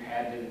you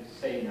had to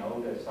say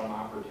no to some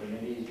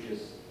opportunities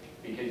just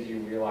because you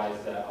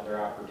realized that other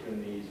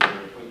opportunities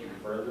would put you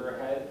further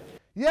ahead?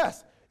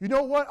 Yes. You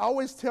know what? I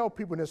always tell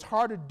people, and it's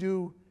hard to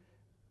do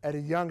at a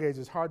young age,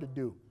 it's hard to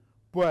do,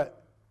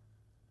 but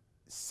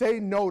say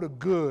no to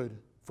good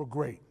for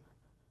great.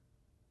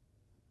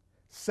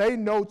 Say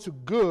no to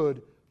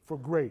good for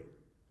great.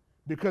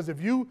 Because if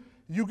you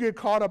get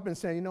caught up in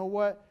saying, you know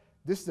what,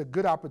 this is a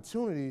good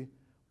opportunity,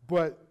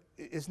 but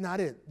it's not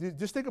it.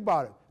 Just think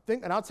about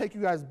it. And I'll take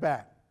you guys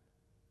back.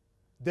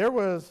 There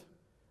was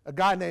a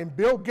guy named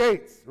Bill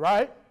Gates,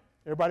 right?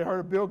 Everybody heard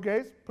of Bill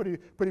Gates?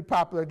 Pretty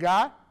popular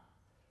guy.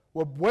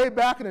 Well, way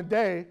back in the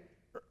day,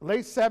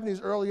 late 70s,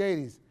 early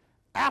 80s,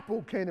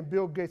 Apple came to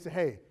Bill Gates and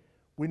said, hey,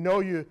 we know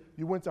you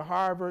went to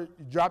Harvard,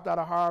 you dropped out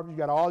of Harvard, you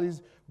got all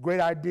these great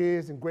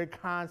ideas and great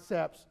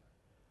concepts.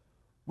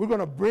 We're going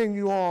to bring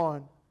you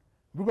on.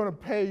 We're going to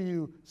pay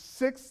you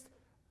 6,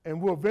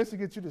 and we'll eventually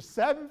get you to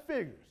 7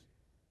 figures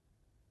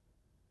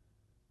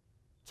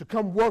to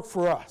come work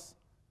for us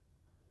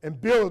and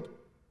build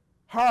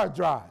hard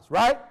drives,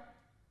 right?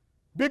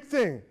 Big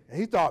thing. And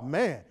he thought,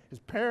 man, his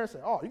parents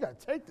said, oh, you got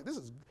to take this.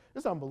 This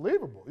is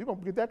unbelievable. You're going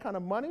to get that kind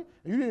of money,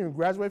 and you didn't even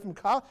graduate from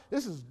college?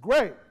 This is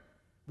great.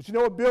 But you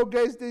know what Bill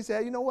Gates did? He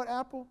said, you know what,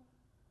 Apple?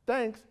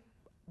 Thanks,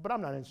 but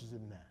I'm not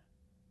interested in that.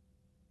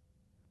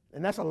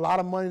 And that's a lot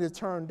of money to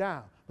turn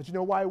down. But you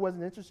know why he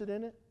wasn't interested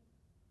in it?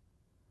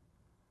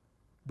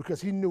 Because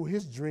he knew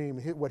his dream,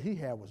 what he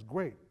had was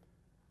great.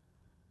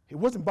 It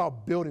wasn't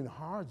about building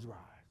hard drives.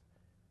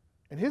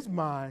 In his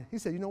mind, he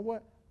said, you know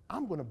what?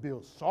 I'm going to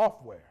build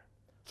software.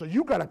 So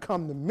you got to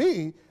come to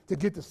me to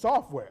get the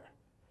software.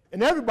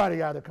 And everybody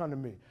got to come to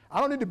me.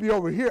 I don't need to be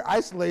over here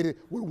isolated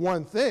with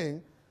one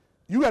thing.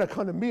 You got to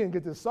come to me and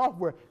get the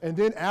software. And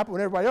then Apple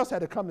and everybody else had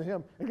to come to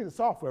him and get the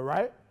software,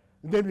 right?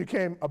 And then he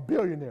became a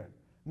billionaire,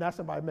 not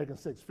somebody making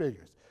 6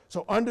 figures.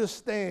 So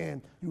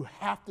understand you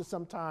have to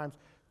sometimes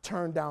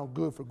turn down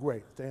good for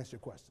great, to answer your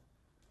question.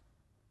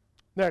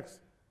 Next.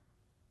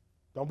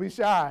 Don't be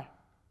shy.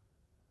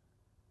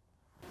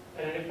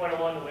 At any point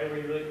along the way, were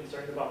you really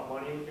concerned about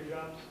money with your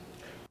jobs?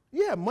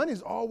 Yeah,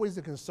 money's always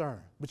a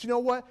concern. But you know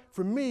what?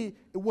 For me,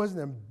 it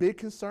wasn't a big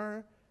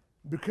concern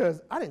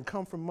because I didn't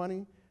come from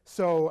money,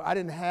 so I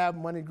didn't have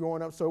money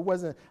growing up. So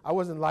I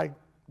wasn't like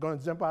going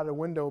to jump out of the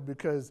window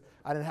because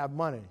I didn't have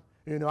money.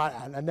 You know,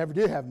 I never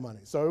did have money.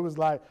 So it was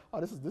like,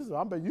 oh, this is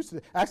I'm used to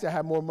it. Actually, I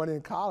had more money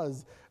in college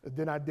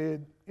than I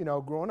did, you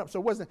know, growing up. So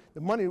it wasn't,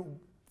 the money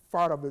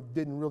part of it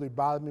didn't really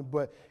bother me,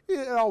 but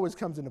it always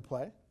comes into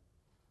play.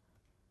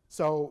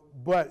 So,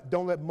 but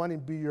don't let money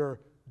be your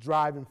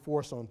driving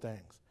force on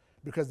things,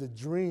 because the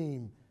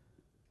dream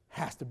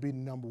has to be the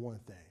number one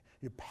thing.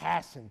 Your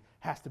passion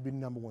has to be the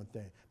number one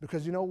thing.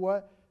 Because you know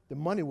what? The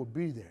money will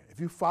be there. If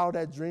you follow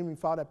that dream, you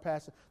follow that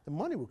passion, the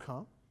money will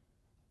come.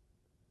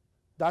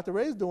 Dr.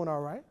 Ray's doing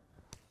all right.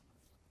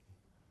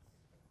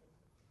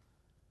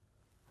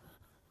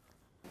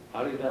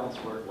 How do you balance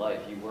work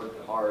life? You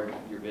work hard,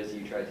 you're busy,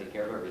 you try to take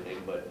care of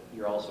everything, but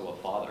you're also a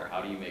father.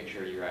 How do you make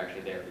sure you're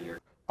actually there for your?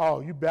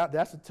 Oh, you bet.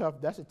 That's a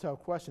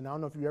tough question. I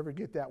don't know if you ever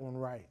get that one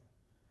right.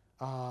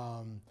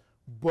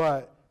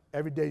 But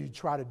every day you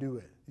try to do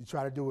it. You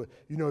try to do it.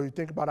 You know, you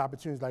think about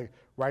opportunities. Like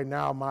right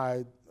now,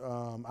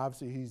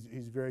 obviously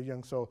he's very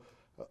young, so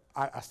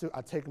I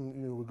take him.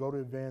 You know, we go to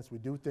events, we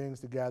do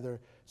things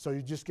together. So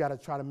you just got to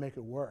try to make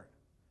it work.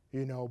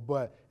 You know,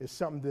 but it's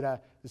something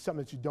that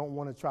you don't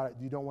want to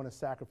you don't want to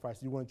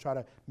sacrifice. You want to try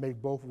to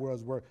make both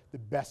worlds work the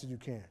best as you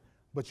can.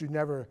 But you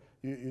never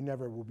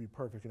will be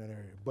perfect in that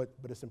area. But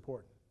it's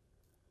important.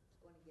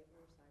 It's going to get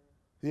more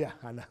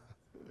exciting. Yeah, I know.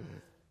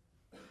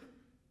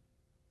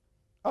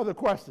 Other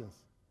questions?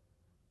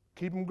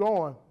 Keep them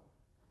going.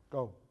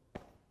 Go.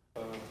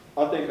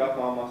 I think I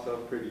find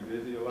myself pretty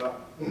busy a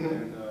lot,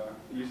 and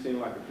you seem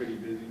like a pretty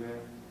busy man.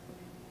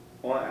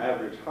 On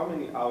average, how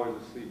many hours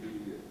of sleep do you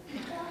get?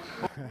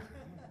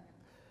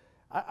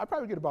 I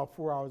probably get about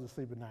 4 hours of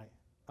sleep a night.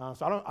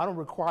 So I don't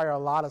require a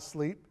lot of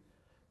sleep,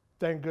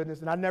 thank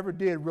goodness. And I never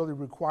did really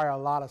require a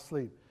lot of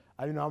sleep.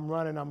 I'm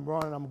running, I'm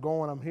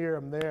going, I'm here,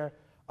 I'm there.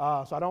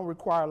 So I don't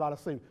require a lot of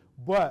sleep.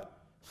 But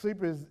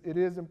sleep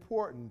is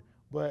important.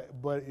 But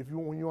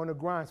when you're on the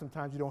grind,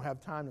 sometimes you don't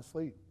have time to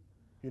sleep.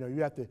 You know,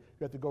 you have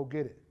to go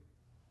get it.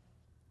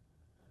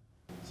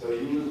 So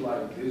you was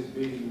like this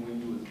busy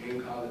when you was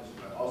in college,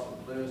 but also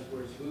playing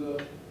sports too,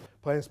 though?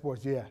 Playing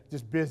sports, yeah,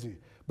 just busy.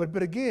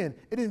 But again,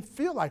 it didn't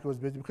feel like it was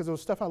busy because it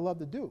was stuff I love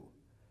to do.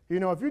 You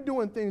know, if you're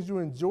doing things you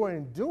enjoy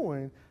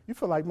doing, you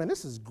feel like, man,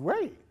 this is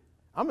great.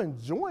 I'm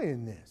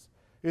enjoying this.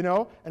 You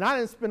know, and I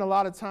didn't spend a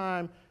lot of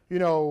time, you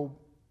know,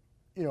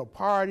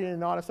 partying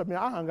and all that stuff. I mean,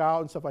 I hung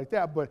out and stuff like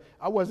that, but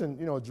I wasn't,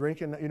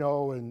 drinking,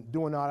 and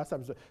doing all that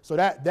stuff. So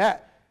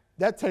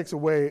that takes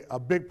away a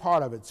big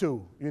part of it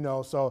too,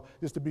 So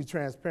just to be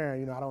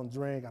transparent, I don't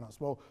drink, I don't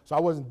smoke, so I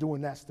wasn't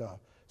doing that stuff.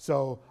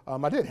 So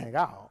I did hang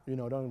out,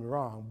 don't get me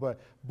wrong,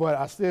 but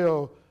I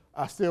still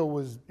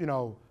was,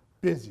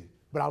 busy,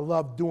 but I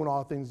love doing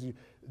all the things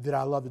that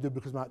I love to do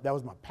because that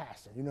was my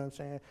passion. You know what I'm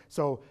saying?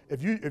 So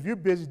if you're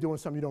busy doing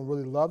something you don't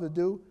really love to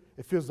do,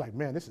 it feels like,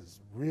 man, this is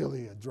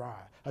really a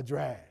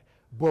drag.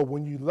 But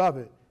when you love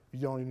it, you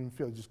don't even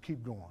feel it. Just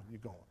keep going. You're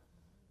going.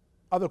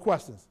 Other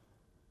questions?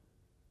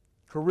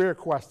 Career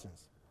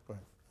questions. Go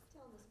ahead.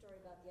 Tell them the story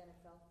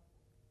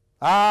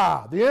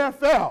about the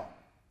NFL. The NFL.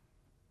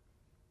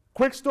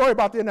 Quick story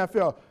about the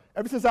NFL.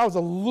 Ever since I was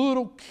a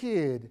little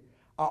kid,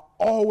 I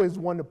always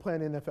wanted to play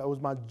in the NFL. It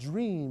was my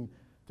dream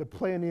to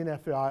play in the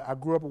NFL. I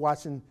grew up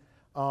watching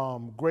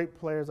great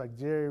players like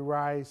Jerry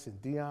Rice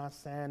and Deion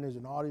Sanders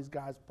and all these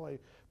guys play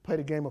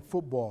the game of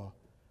football.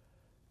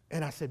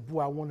 And I said,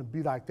 boy, I want to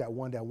be like that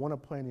one day. I want to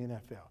play in the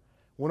NFL.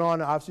 Went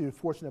on, obviously, was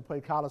fortunate to play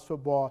college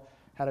football,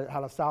 had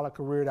a solid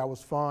career that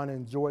was fun,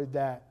 enjoyed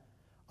that.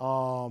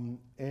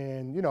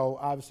 And, you know,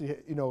 obviously,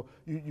 you know,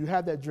 you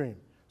had that dream.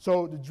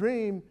 So the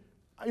dream,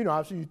 you know,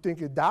 obviously you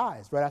think it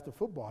dies right after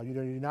football. You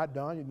know, you're not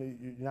done,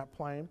 you're not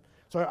playing.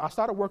 So I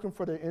started working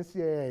for the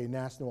NCAA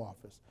national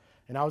office.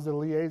 And I was the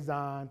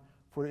liaison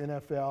for the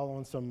NFL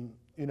on some,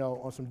 you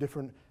know, on some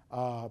different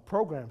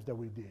programs that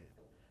we did.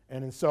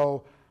 And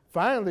so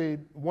finally,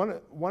 one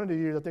of the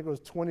years, I think it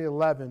was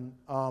 2011,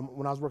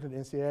 when I was working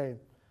at the NCAA,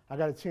 I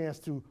got a chance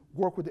to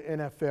work with the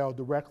NFL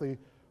directly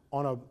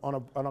on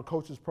a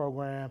coaches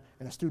program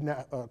and a student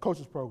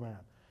coaches program.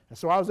 And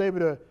so I was able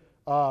to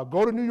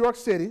go to New York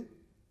City.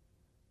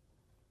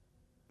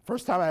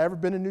 First time I ever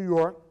been to New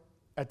York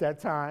at that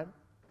time.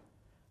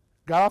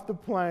 Got off the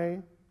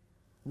plane,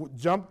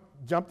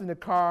 jumped in the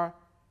car,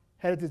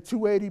 headed to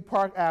 280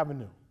 Park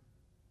Avenue.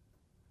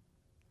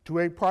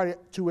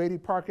 280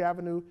 Park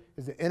Avenue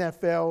is the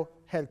NFL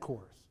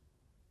headquarters.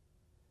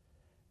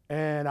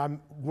 And I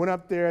went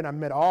up there and I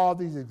met all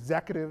these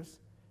executives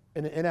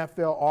in the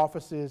NFL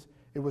offices.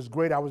 It was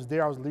great. I was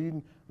there. I was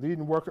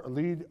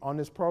lead on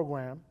this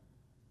program.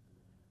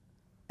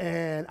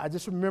 And I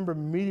just remember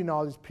meeting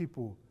all these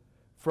people,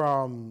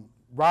 from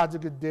Roger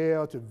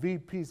Goodell to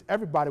VPs.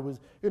 Everybody was,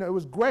 you know, it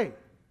was great.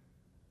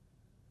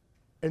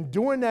 And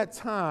during that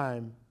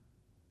time,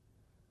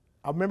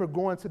 I remember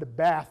going to the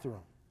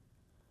bathroom.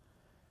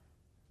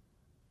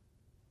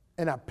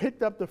 And I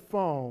picked up the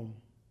phone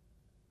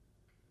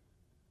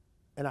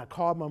and I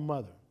called my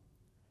mother.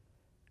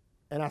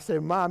 And I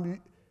said,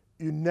 Mom,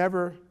 you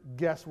never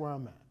guess where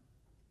I'm at.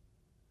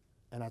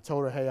 And I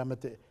told her, hey, I'm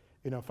at the,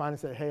 you know, finally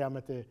said, hey, I'm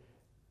at the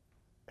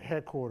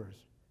headquarters.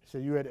 She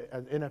said, you at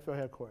the NFL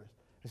headquarters.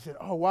 She said,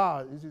 oh,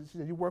 wow. She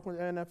said, you work with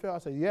the NFL? I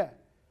said, yeah.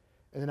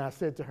 And then I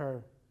said to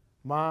her,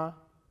 Ma,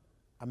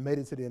 I made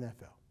it to the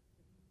NFL.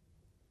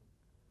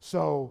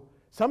 So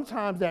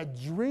sometimes that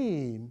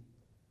dream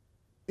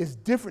is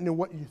different than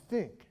what you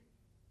think.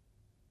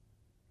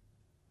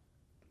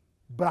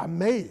 But I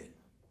made it.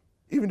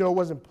 Even though it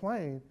wasn't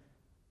playing,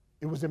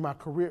 it was in my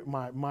career,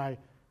 my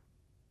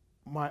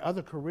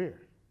other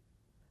career.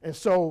 And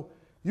so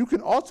you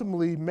can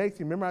ultimately make it.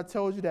 Remember I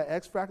told you that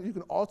X factor? You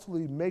can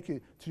ultimately make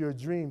it to your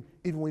dream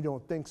even when you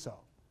don't think so.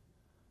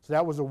 So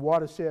that was a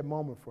watershed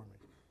moment for me.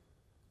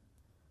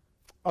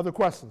 Other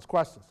questions?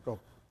 Questions? Go.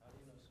 How do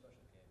you know Special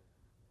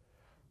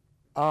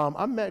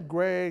K? I met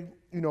Greg,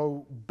 you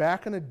know,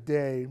 back in the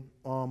day.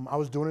 I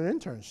was doing an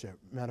internship,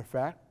 matter of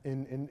fact,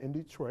 in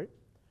Detroit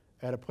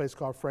at a place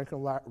called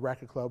Franklin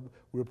Racquet Club.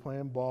 We were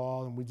playing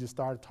ball, and we just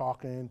started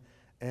talking.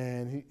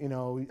 And he, you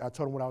know, I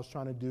told him what I was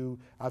trying to do.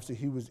 Obviously,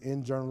 he was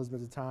in journalism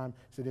at the time.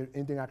 He said,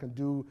 anything I can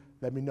do,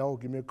 let me know,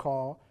 give me a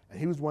call. And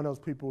he was one of those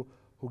people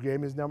who gave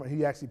me his number.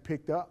 He actually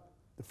picked up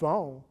the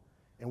phone,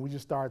 and we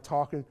just started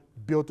talking,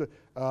 built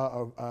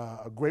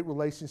a great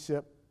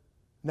relationship.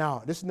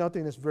 Now, this is another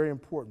thing that's very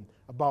important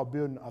about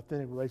building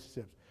authentic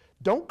relationships.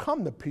 Don't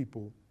come to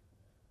people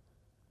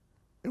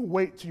and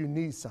wait till you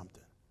need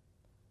something.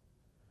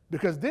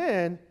 Because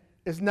then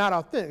it's not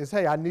authentic. It's,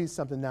 hey, I need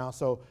something now,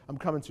 so I'm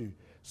coming to you.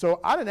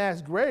 So I didn't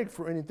ask Greg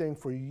for anything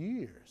for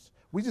years.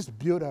 We just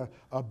built a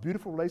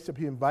beautiful relationship.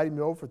 He invited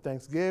me over for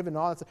Thanksgiving and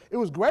all that stuff. It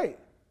was great.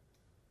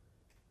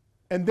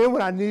 And then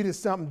when I needed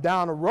something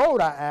down the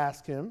road, I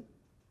asked him.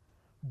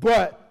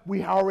 But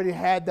we already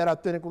had that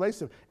authentic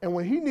relationship. And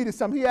when he needed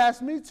something, he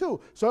asked me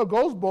too. So it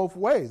goes both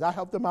ways. I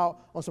helped him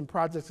out on some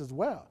projects as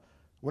well.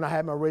 When I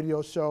had my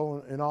radio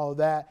show and all of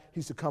that, he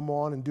used to come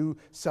on and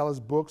sell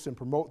his books and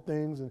promote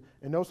things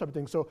and those type of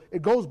things. So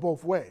it goes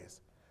both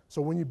ways.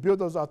 So when you build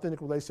those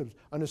authentic relationships,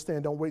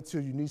 understand, don't wait till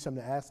you need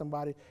something to ask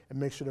somebody, and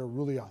make sure they're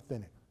really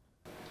authentic.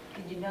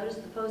 Did you notice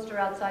the poster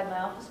outside my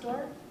office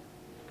door?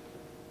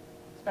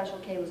 Special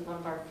K was one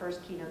of our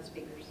first keynote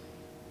speakers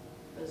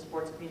for the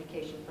sports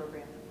communication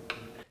program.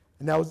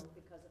 And that was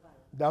Because of Ira.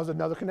 that was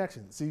another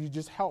connection. See, you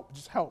just help.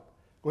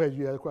 Go ahead,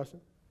 you had a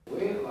question?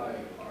 When, like,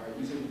 all right,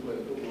 you said you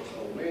played football, so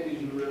when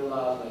did you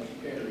realize, like,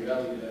 you came to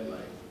reality that,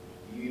 like,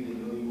 you either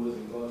knew you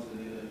wasn't going to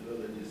the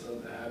NFL or just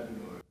something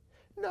happened, or?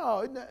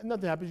 No,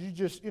 nothing happens. You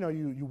just, you know,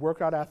 you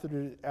work out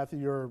after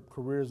your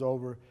career is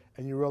over,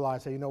 and you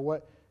realize, hey, you know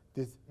what?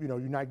 This, you know,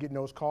 you're not getting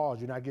those calls.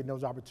 You're not getting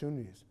those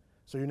opportunities.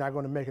 So you're not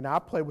going to make it. Now, I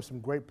played with some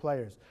great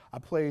players. I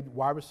played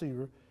wide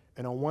receiver,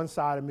 and on one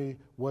side of me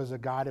was a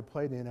guy that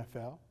played in the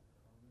NFL.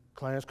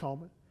 Clarence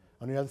Coleman.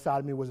 On the other side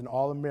of me was an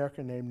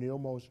All-American named Neil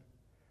Mosier.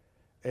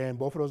 And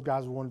both of those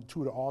guys were two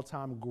of the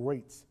all-time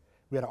greats.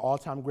 We had an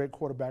all-time great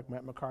quarterback,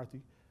 Matt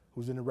McCarthy,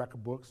 who's in the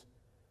record books.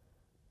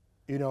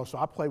 You know, so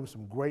I played with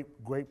some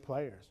great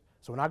players.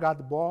 So when I got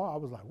the ball, I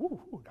was like,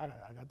 woo, I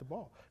got the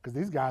ball. Because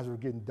these guys were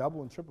getting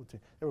double and triple team.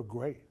 They were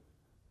great.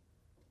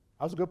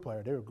 I was a good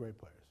player. They were great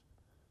players.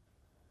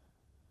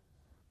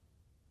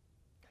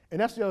 And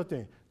that's the other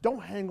thing.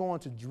 Don't hang on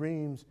to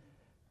dreams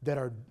that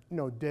are, you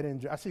know, dead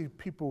end. I see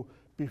people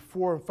be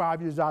 4 and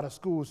 5 years out of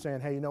school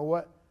saying, hey, you know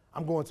what?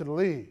 I'm going to the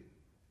league.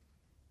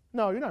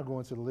 No, you're not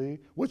going to the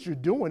league. What you're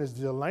doing is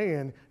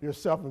delaying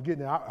yourself from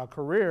getting a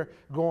career,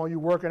 you're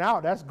working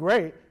out. That's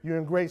great. You're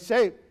in great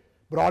shape.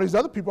 But all these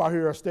other people out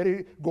here are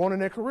steady going in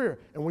their career.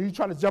 And when you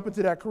try to jump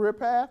into that career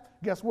path,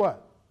 guess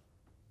what?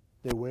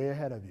 They're way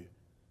ahead of you.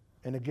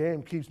 And the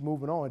game keeps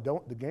moving on.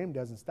 The game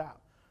doesn't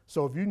stop.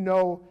 So if you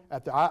know,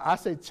 I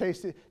say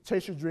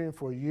chase your dream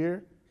for a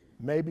year,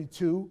 maybe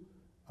 2.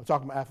 I'm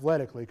talking about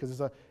athletically because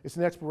it's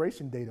an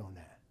expiration date on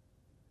that.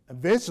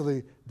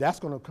 Eventually, that's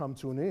going to come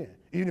to an end.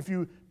 Even if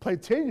you play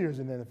 10 years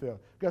in the NFL,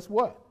 guess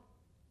what?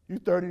 You're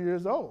 30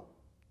 years old,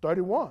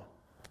 31.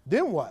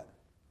 Then what?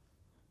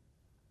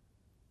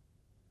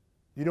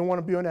 You don't want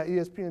to be on that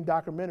ESPN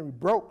documentary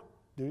broke,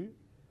 do you?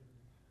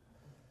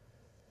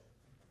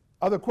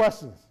 Other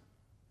questions?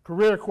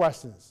 Career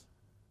questions?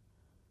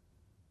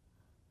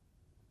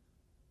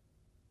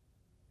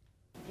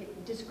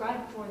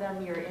 Describe for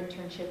them your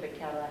internship at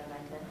Cadillac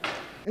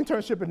 910.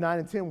 Internship at 9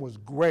 and 10 was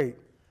great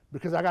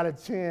because I got a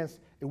chance.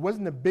 It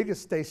wasn't the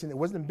biggest station. It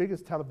wasn't the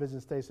biggest television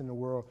station in the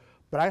world,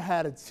 but I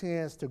had a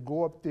chance to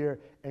go up there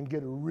and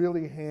get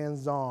really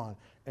hands-on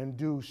and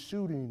do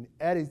shooting,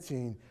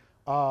 editing,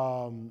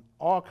 all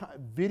kind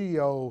of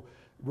video,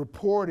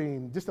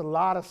 reporting, just a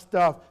lot of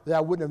stuff that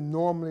I wouldn't have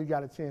normally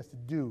got a chance to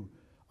do.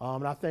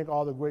 And I thank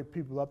all the great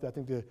people up there. I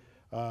think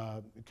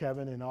that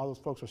Kevin and all those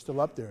folks are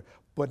still up there.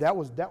 But that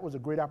was a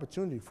great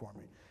opportunity for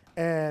me.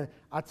 And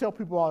I tell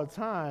people all the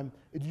time,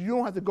 you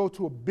don't have to go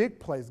to a big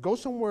place. Go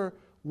somewhere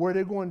where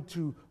they're going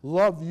to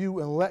love you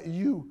and let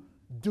you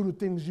do the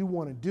things you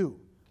want to do.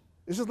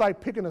 It's just like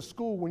picking a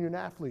school when you're an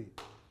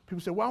athlete. People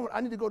say, well,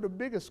 I need to go to a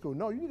bigger school.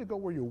 No, you need to go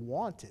where you're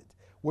wanted,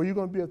 where you're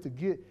going to be able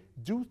to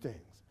do things.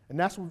 And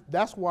that's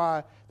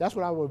what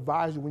I would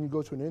advise you when you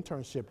go to an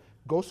internship.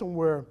 Go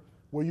somewhere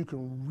where you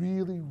can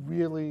really,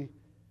 really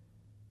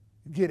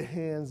get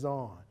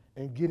hands-on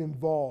and get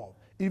involved.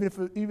 Even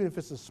if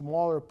it's a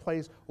smaller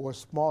place or a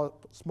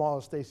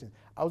smaller station.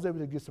 I was able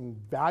to get some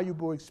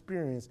valuable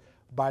experience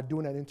by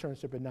doing that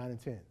internship at 9 and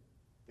 10.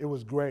 It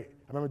was great.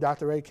 I remember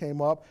Dr. A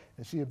came up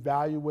and she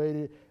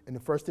evaluated, and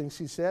the first thing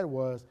she said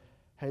was,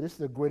 hey, this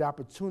is a great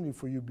opportunity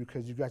for you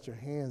because you got your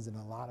hands in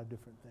a lot of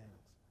different things.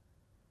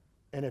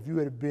 And if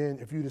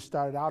you'd have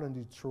started out in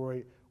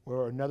Detroit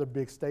or another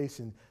big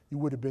station, you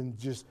would have been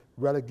just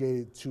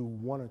relegated to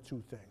 1 or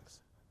 2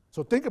 things.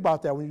 So think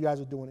about that when you guys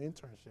are doing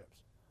internships.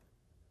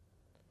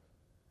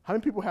 How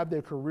many people have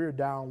their career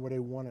down where they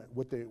want to,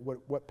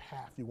 what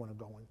path you want to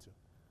go into?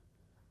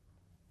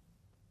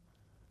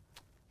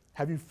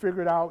 Have you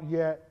figured out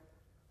yet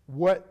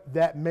what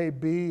that may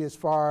be as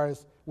far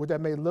as what that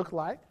may look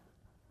like?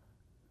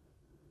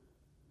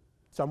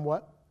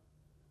 Somewhat?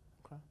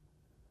 Okay,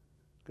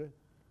 good.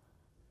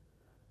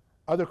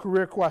 Other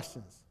career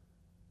questions?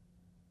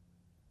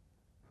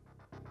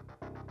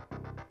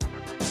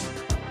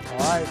 All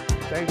right,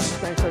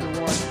 thanks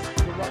everyone.